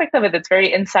aspect of it that's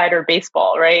very insider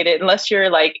baseball, right? Unless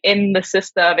you're like in the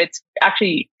system, it's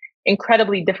actually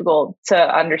incredibly difficult to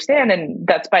understand. And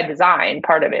that's by design.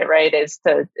 Part of it, right, is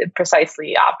to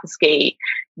precisely obfuscate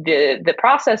the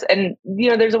process. And,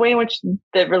 there's a way in which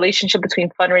the relationship between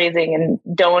fundraising and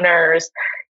donors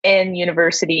in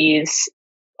universities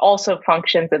also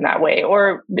functions in that way.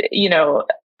 Or,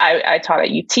 I taught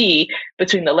at UT,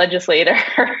 between the legislator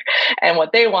and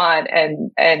what they want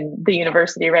and the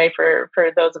university, right? For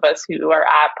those of us who are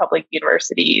at public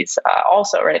universities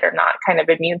also, right, are not kind of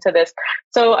immune to this.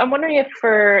 So I'm wondering if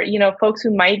for, folks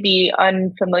who might be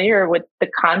unfamiliar with the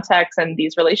context and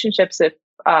these relationships, if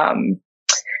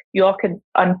you all could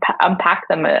unpack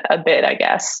them a bit, I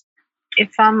guess.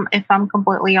 If I'm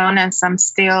completely honest, I'm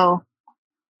still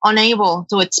unable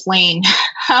to explain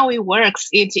how it works.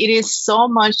 It is so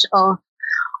much of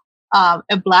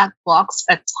a black box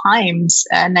at times,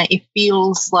 and it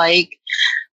feels like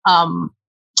the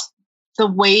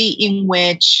way in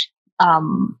which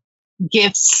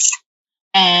gifts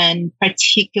and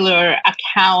particular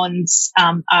accounts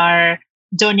are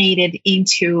donated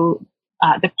into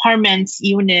departments,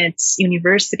 units,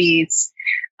 universities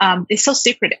is so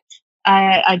secretive.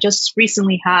 I just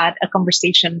recently had a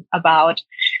conversation about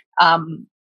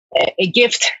a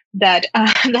gift that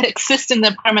exists in the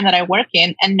department that I work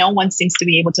in, and no one seems to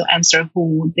be able to answer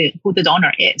who the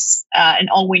donor is, and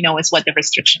all we know is what the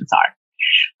restrictions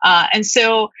are. And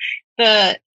so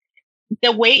the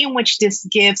way in which these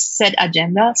gifts set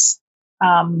agendas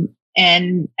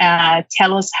and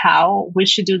tell us how we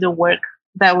should do the work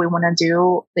that we want to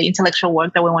do, the intellectual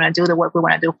work that we want to do, the work we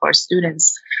want to do for our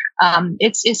students,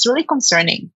 it's really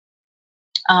concerning.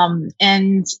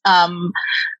 And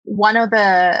one of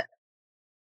the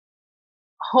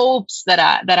hopes that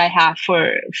I have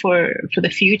for the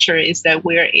future is that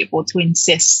we are able to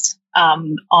insist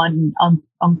on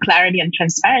clarity and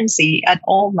transparency at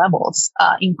all levels,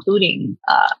 including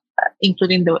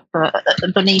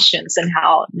the donations and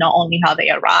not only how they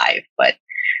arrive, but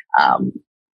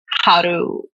how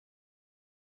do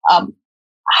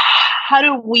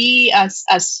we as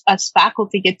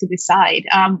faculty get to decide?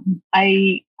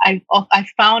 I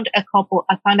found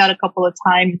out a couple of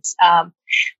times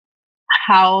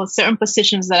how certain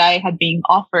positions that I had been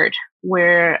offered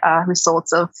were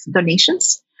results of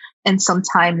donations, and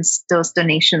sometimes those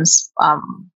donations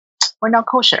were not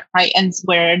kosher, right? And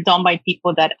were done by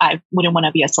people that I wouldn't want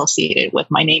to be associated with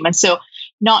my name. And so,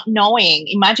 not knowing,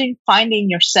 imagine finding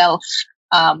yourself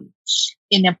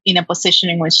in a position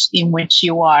in which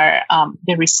you are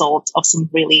the result of some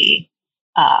really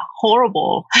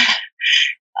horrible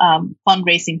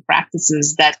fundraising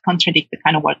practices that contradict the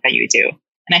kind of work that you do.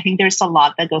 And I think there's a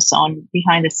lot that goes on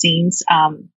behind the scenes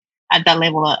at that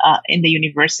level in the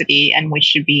university, and we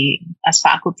should be, as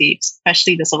faculty,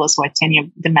 especially those of us who are tenure,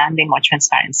 demanding more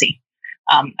transparency.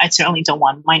 I certainly don't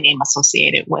want my name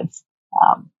associated with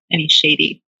any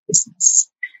shady business.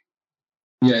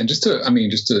 Yeah, and just to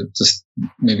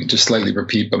slightly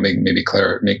repeat, but make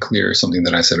clear something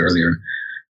that I said earlier.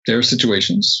 There are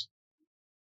situations,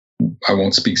 I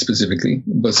won't speak specifically,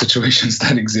 but situations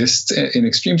that exist in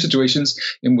extreme situations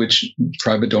in which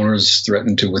private donors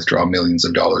threaten to withdraw millions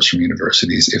of dollars from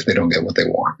universities if they don't get what they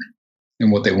want.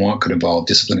 And what they want could involve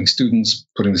disciplining students,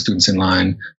 putting the students in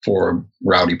line for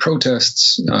rowdy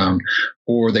protests,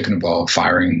 or they can involve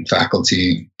firing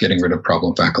faculty, getting rid of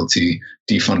problem faculty,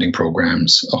 defunding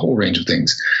programs, a whole range of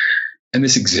things. And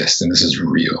this exists, and this is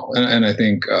real. And I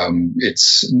think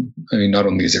not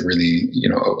only is it really,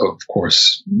 of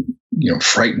course,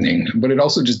 frightening, but it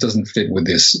also just doesn't fit with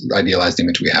this idealized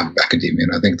image we have of academia.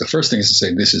 And I think the first thing is to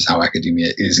say this is how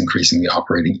academia is increasingly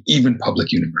operating, even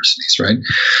public universities, right?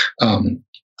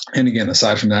 And again,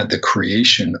 aside from that, the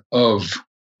creation of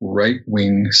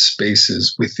right-wing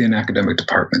spaces within academic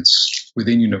departments,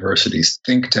 within universities,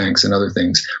 think tanks, and other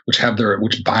things, which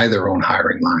buy their own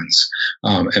hiring lines.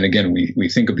 And again, we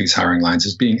think of these hiring lines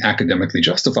as being academically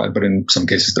justified, but in some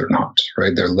cases they're not.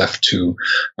 Right? They're left to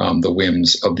the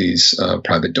whims of these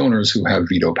private donors who have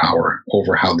veto power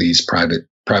over how these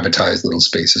privatized little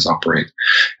spaces operate.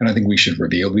 And I think we should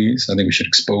reveal these. I think we should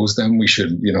expose them. We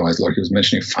should, as Lorkie was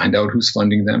mentioning, find out who's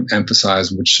funding them,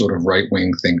 emphasize which sort of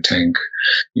right-wing think tank,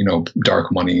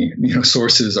 dark money,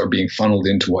 sources are being funneled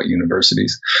into what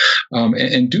universities,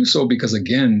 and do so because,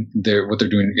 again, what they're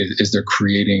doing is they're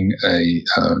creating a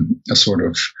sort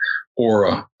of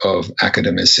aura of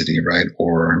academicity, right,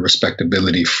 or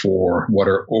respectability for what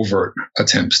are overt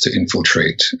attempts to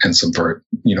infiltrate and subvert,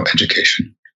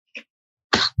 education.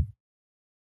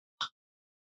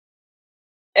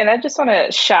 And I just want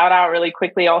to shout out really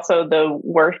quickly also the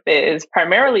work that is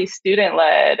primarily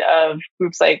student-led of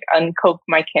groups like Uncoke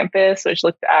My Campus, which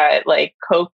looked at like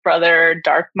Koch brother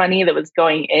dark money that was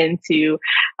going into,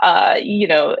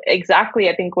 exactly,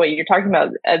 I think what you're talking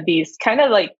about, these kind of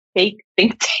like fake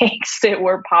think tanks that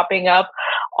were popping up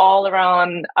all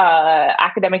around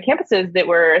academic campuses that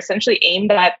were essentially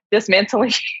aimed at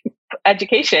dismantling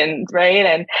education, right?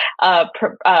 And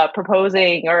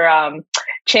proposing or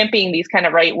championing these kind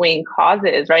of right-wing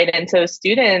causes, right? And so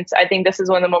students, I think this is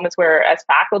one of the moments where as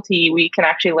faculty, we can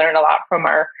actually learn a lot from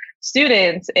our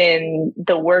students in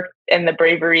the work and the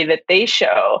bravery that they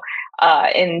show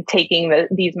in taking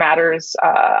these matters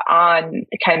on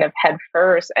kind of head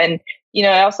first. And,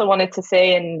 I also wanted to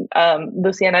say, and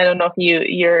Luciana, I don't know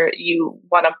if you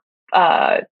want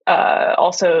to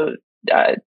also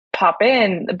pop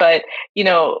in, but,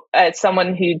 as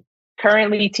someone who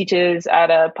currently teaches at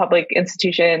a public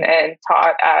institution and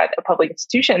taught at a public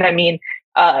institution, I mean,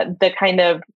 the kind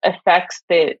of effects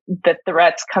that the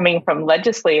threats coming from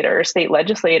state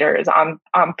legislators on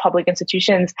public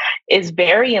institutions is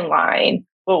very in line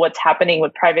with what's happening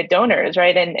with private donors,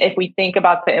 right? And if we think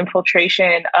about the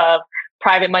infiltration of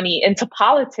private money into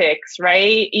politics,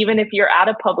 right? Even if you're at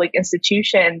a public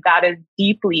institution, that is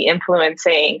deeply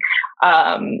influencing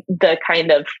the kind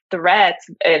of threats,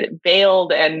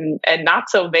 veiled and not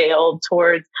so veiled,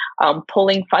 towards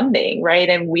pulling funding, right?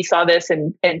 And we saw this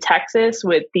in Texas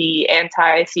with the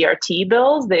anti-CRT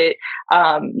bills that,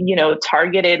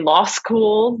 targeted law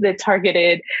schools, that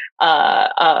targeted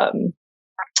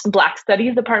Black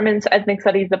studies departments, ethnic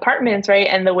studies departments, right?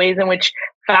 And the ways in which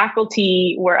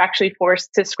faculty were actually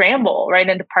forced to scramble, right?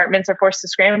 And departments are forced to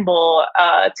scramble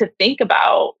to think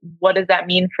about what does that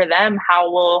mean for them? How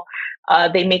will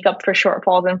they make up for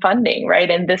shortfalls in funding,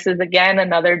 right? And this is, again,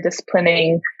 another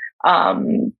disciplining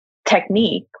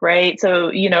technique, right? So,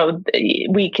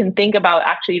 we can think about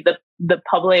actually the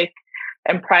public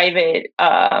and private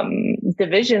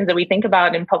divisions that we think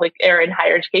about in public or in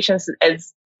higher education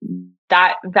as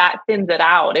that thins it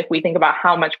out if we think about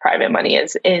how much private money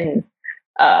is in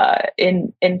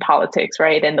politics,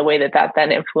 right? And the way that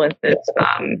then influences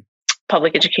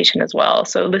public education as well.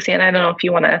 So, Luciana, I don't know if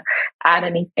you want to add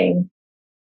anything.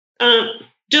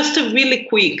 Just a really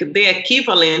quick, the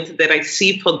equivalent that I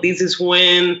see for this is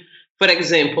when, for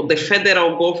example, the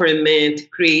federal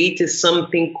government created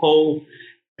something called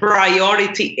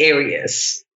priority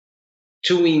areas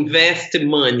to invest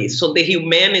money. So the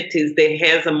humanities, that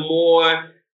has a more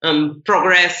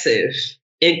progressive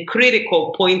and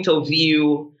critical point of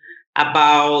view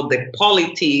about the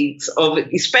politics of,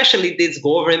 especially this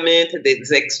government,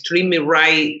 this extremely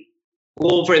right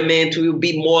government will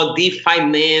be more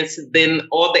definanced than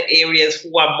other areas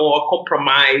who are more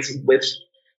compromised with,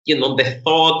 the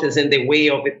thoughts and the way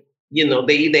of it, the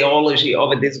ideology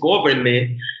of this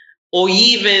government, or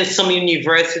even some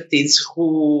universities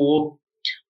who,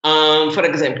 for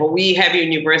example, we have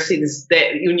universities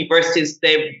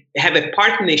that have a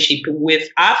partnership with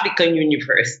African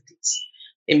universities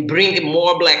and bring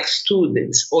more Black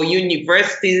students, or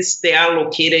universities that are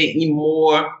located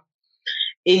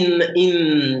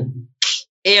in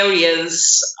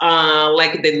areas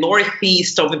like the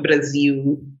northeast of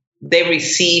Brazil, they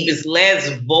receive less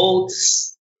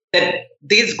votes, that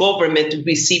this government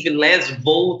receives less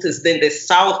votes than the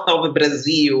south of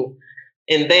Brazil.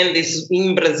 And then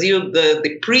in Brazil,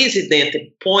 the president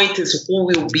appoints who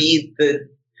will be the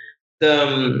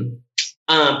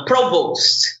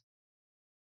provost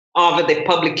of the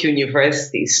public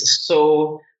universities.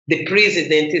 So the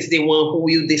president is the one who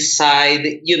will decide,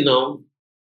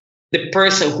 the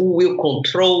person who will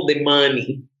control the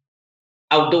money,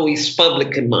 although it's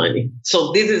public money.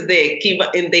 So this is the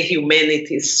equivalent, and the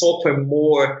humanities suffer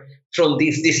more from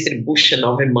this distribution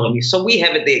of the money. So we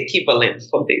have the equivalent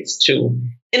for this too.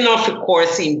 And of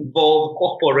course, involve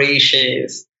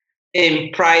corporations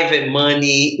and private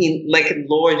money, like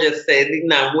Laura just said,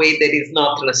 in a way that is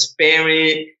not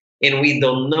transparent and we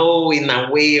don't know in a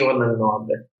way or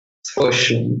another, for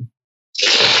sure.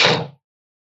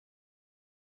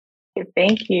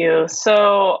 Thank you.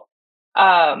 So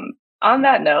on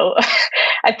that note,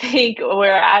 I think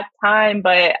we're at time,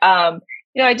 but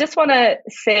I just want to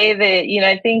say that,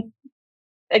 I think,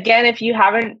 again, if you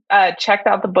haven't checked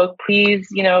out the book, please,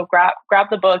 grab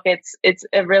the book. It's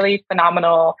a really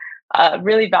phenomenal,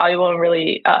 really valuable and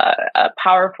really a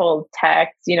powerful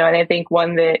text, and I think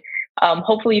one that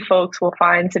hopefully folks will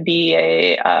find to be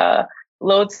a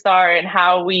lodestar in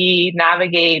how we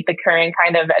navigate the current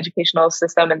kind of educational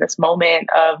system in this moment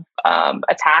of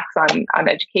attacks on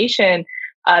education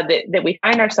that we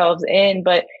find ourselves in.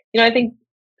 But, I think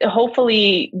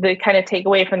hopefully the kind of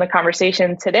takeaway from the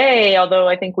conversation today, although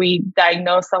I think we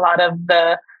diagnosed a lot of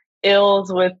the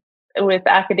ills with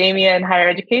academia and higher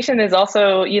education, is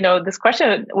also, this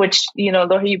question, which,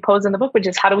 Laura, you pose in the book, which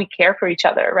is how do we care for each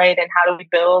other, right? And how do we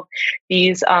build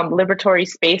these liberatory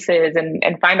spaces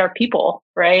and find our people,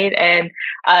 right? And,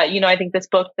 I think this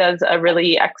book does a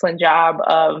really excellent job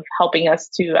of helping us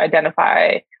to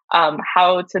identify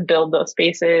how to build those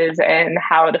spaces and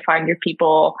how to find your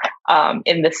people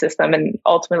in the system and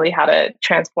ultimately how to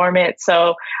transform it.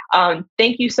 So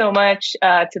thank you so much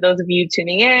to those of you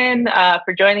tuning in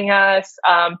for joining us.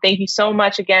 Thank you so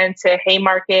much again to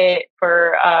Haymarket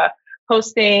for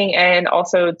hosting, and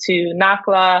also to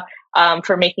NACLA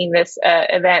for making this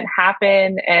event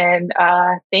happen. And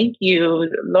thank you,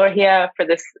 Lorgia, for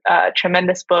this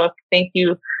tremendous book. Thank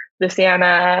you,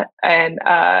 Luciana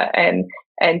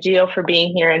and Gio for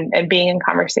being here and being in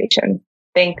conversation.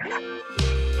 Thanks.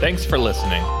 Thanks for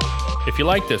listening. If you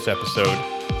like this episode,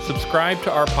 subscribe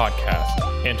to our podcast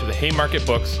and to the Haymarket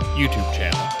Books YouTube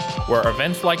channel, where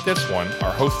events like this one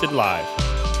are hosted live.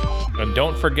 And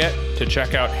don't forget to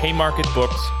check out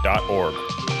haymarketbooks.org.